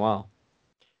seen in a while.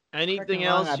 Anything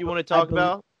else you want to talk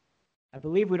about? I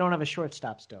believe we don't have a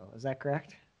shortstop still. Is that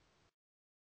correct?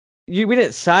 We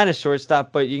didn't sign a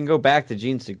shortstop, but you can go back to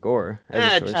Gene Segura as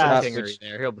a shortstop.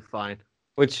 There, he'll be fine.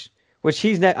 Which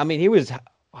he's not. He was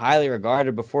highly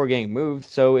regarded before getting moved.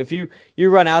 So if you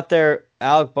run out there,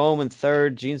 Alec Bowman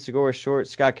third, Gene Segura short,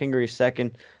 Scott Kingery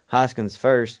second, Hoskins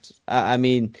first.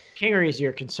 Kingery's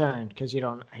your concern because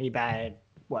he batted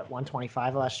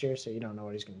 125 last year, so you don't know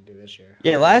what he's going to do this year.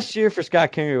 Yeah, last year for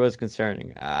Scott Kingery was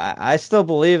concerning. I still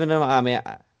believe in him.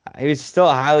 He was still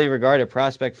a highly regarded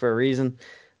prospect for a reason.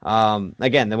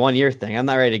 Again, the 1 year thing. I'm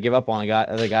not ready to give up on the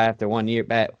guy after 1 year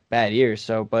bad years.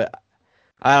 So, but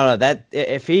I don't know that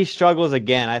if he struggles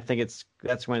again, I think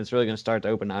that's when it's really going to start to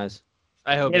open eyes.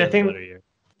 I hope he has a better year.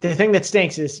 The thing that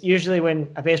stinks is usually when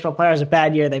a baseball player has a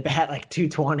bad year, they bat like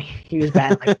 220. He was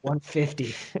batting like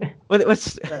 150.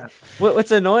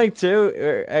 What's annoying too,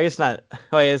 or I guess not.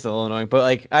 Oh, yeah, it's a little annoying. But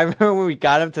like, I remember when we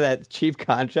got him to that cheap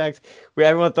contract, where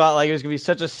everyone thought like it was gonna be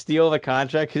such a steal of a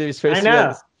contract because he was supposed to be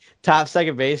like top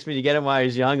second baseman. You get him while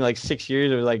he's young, like 6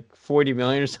 years or like $40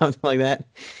 million or something like that.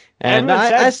 And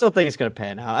I still think it's going to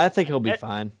pan out. I think he'll be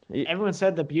fine. Everyone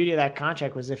said the beauty of that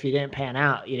contract was if he didn't pan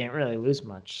out, you didn't really lose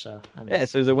much. So yeah,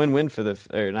 so it's a win-win for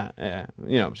or not. Yeah,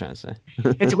 you know what I'm trying to say.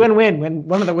 It's a win-win when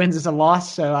one of the wins is a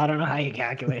loss. So I don't know how you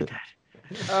calculate that.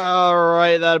 All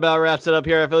right, that about wraps it up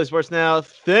here at Philly Sports Now.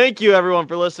 Thank you, everyone,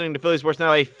 for listening to Philly Sports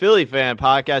Now, a Philly fan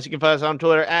podcast. You can find us on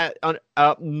Twitter at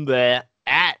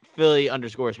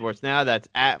Philly_Sports Now. That's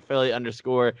at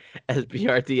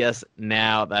Philly_SBRTS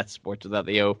Now. That's sports without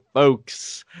the O,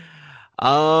 folks.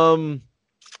 Not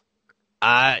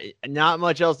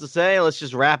much else to say. Let's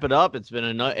just wrap it up. It's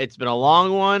been a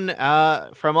long one.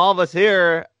 From all of us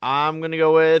here, I'm gonna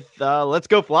go with let's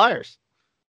go Flyers.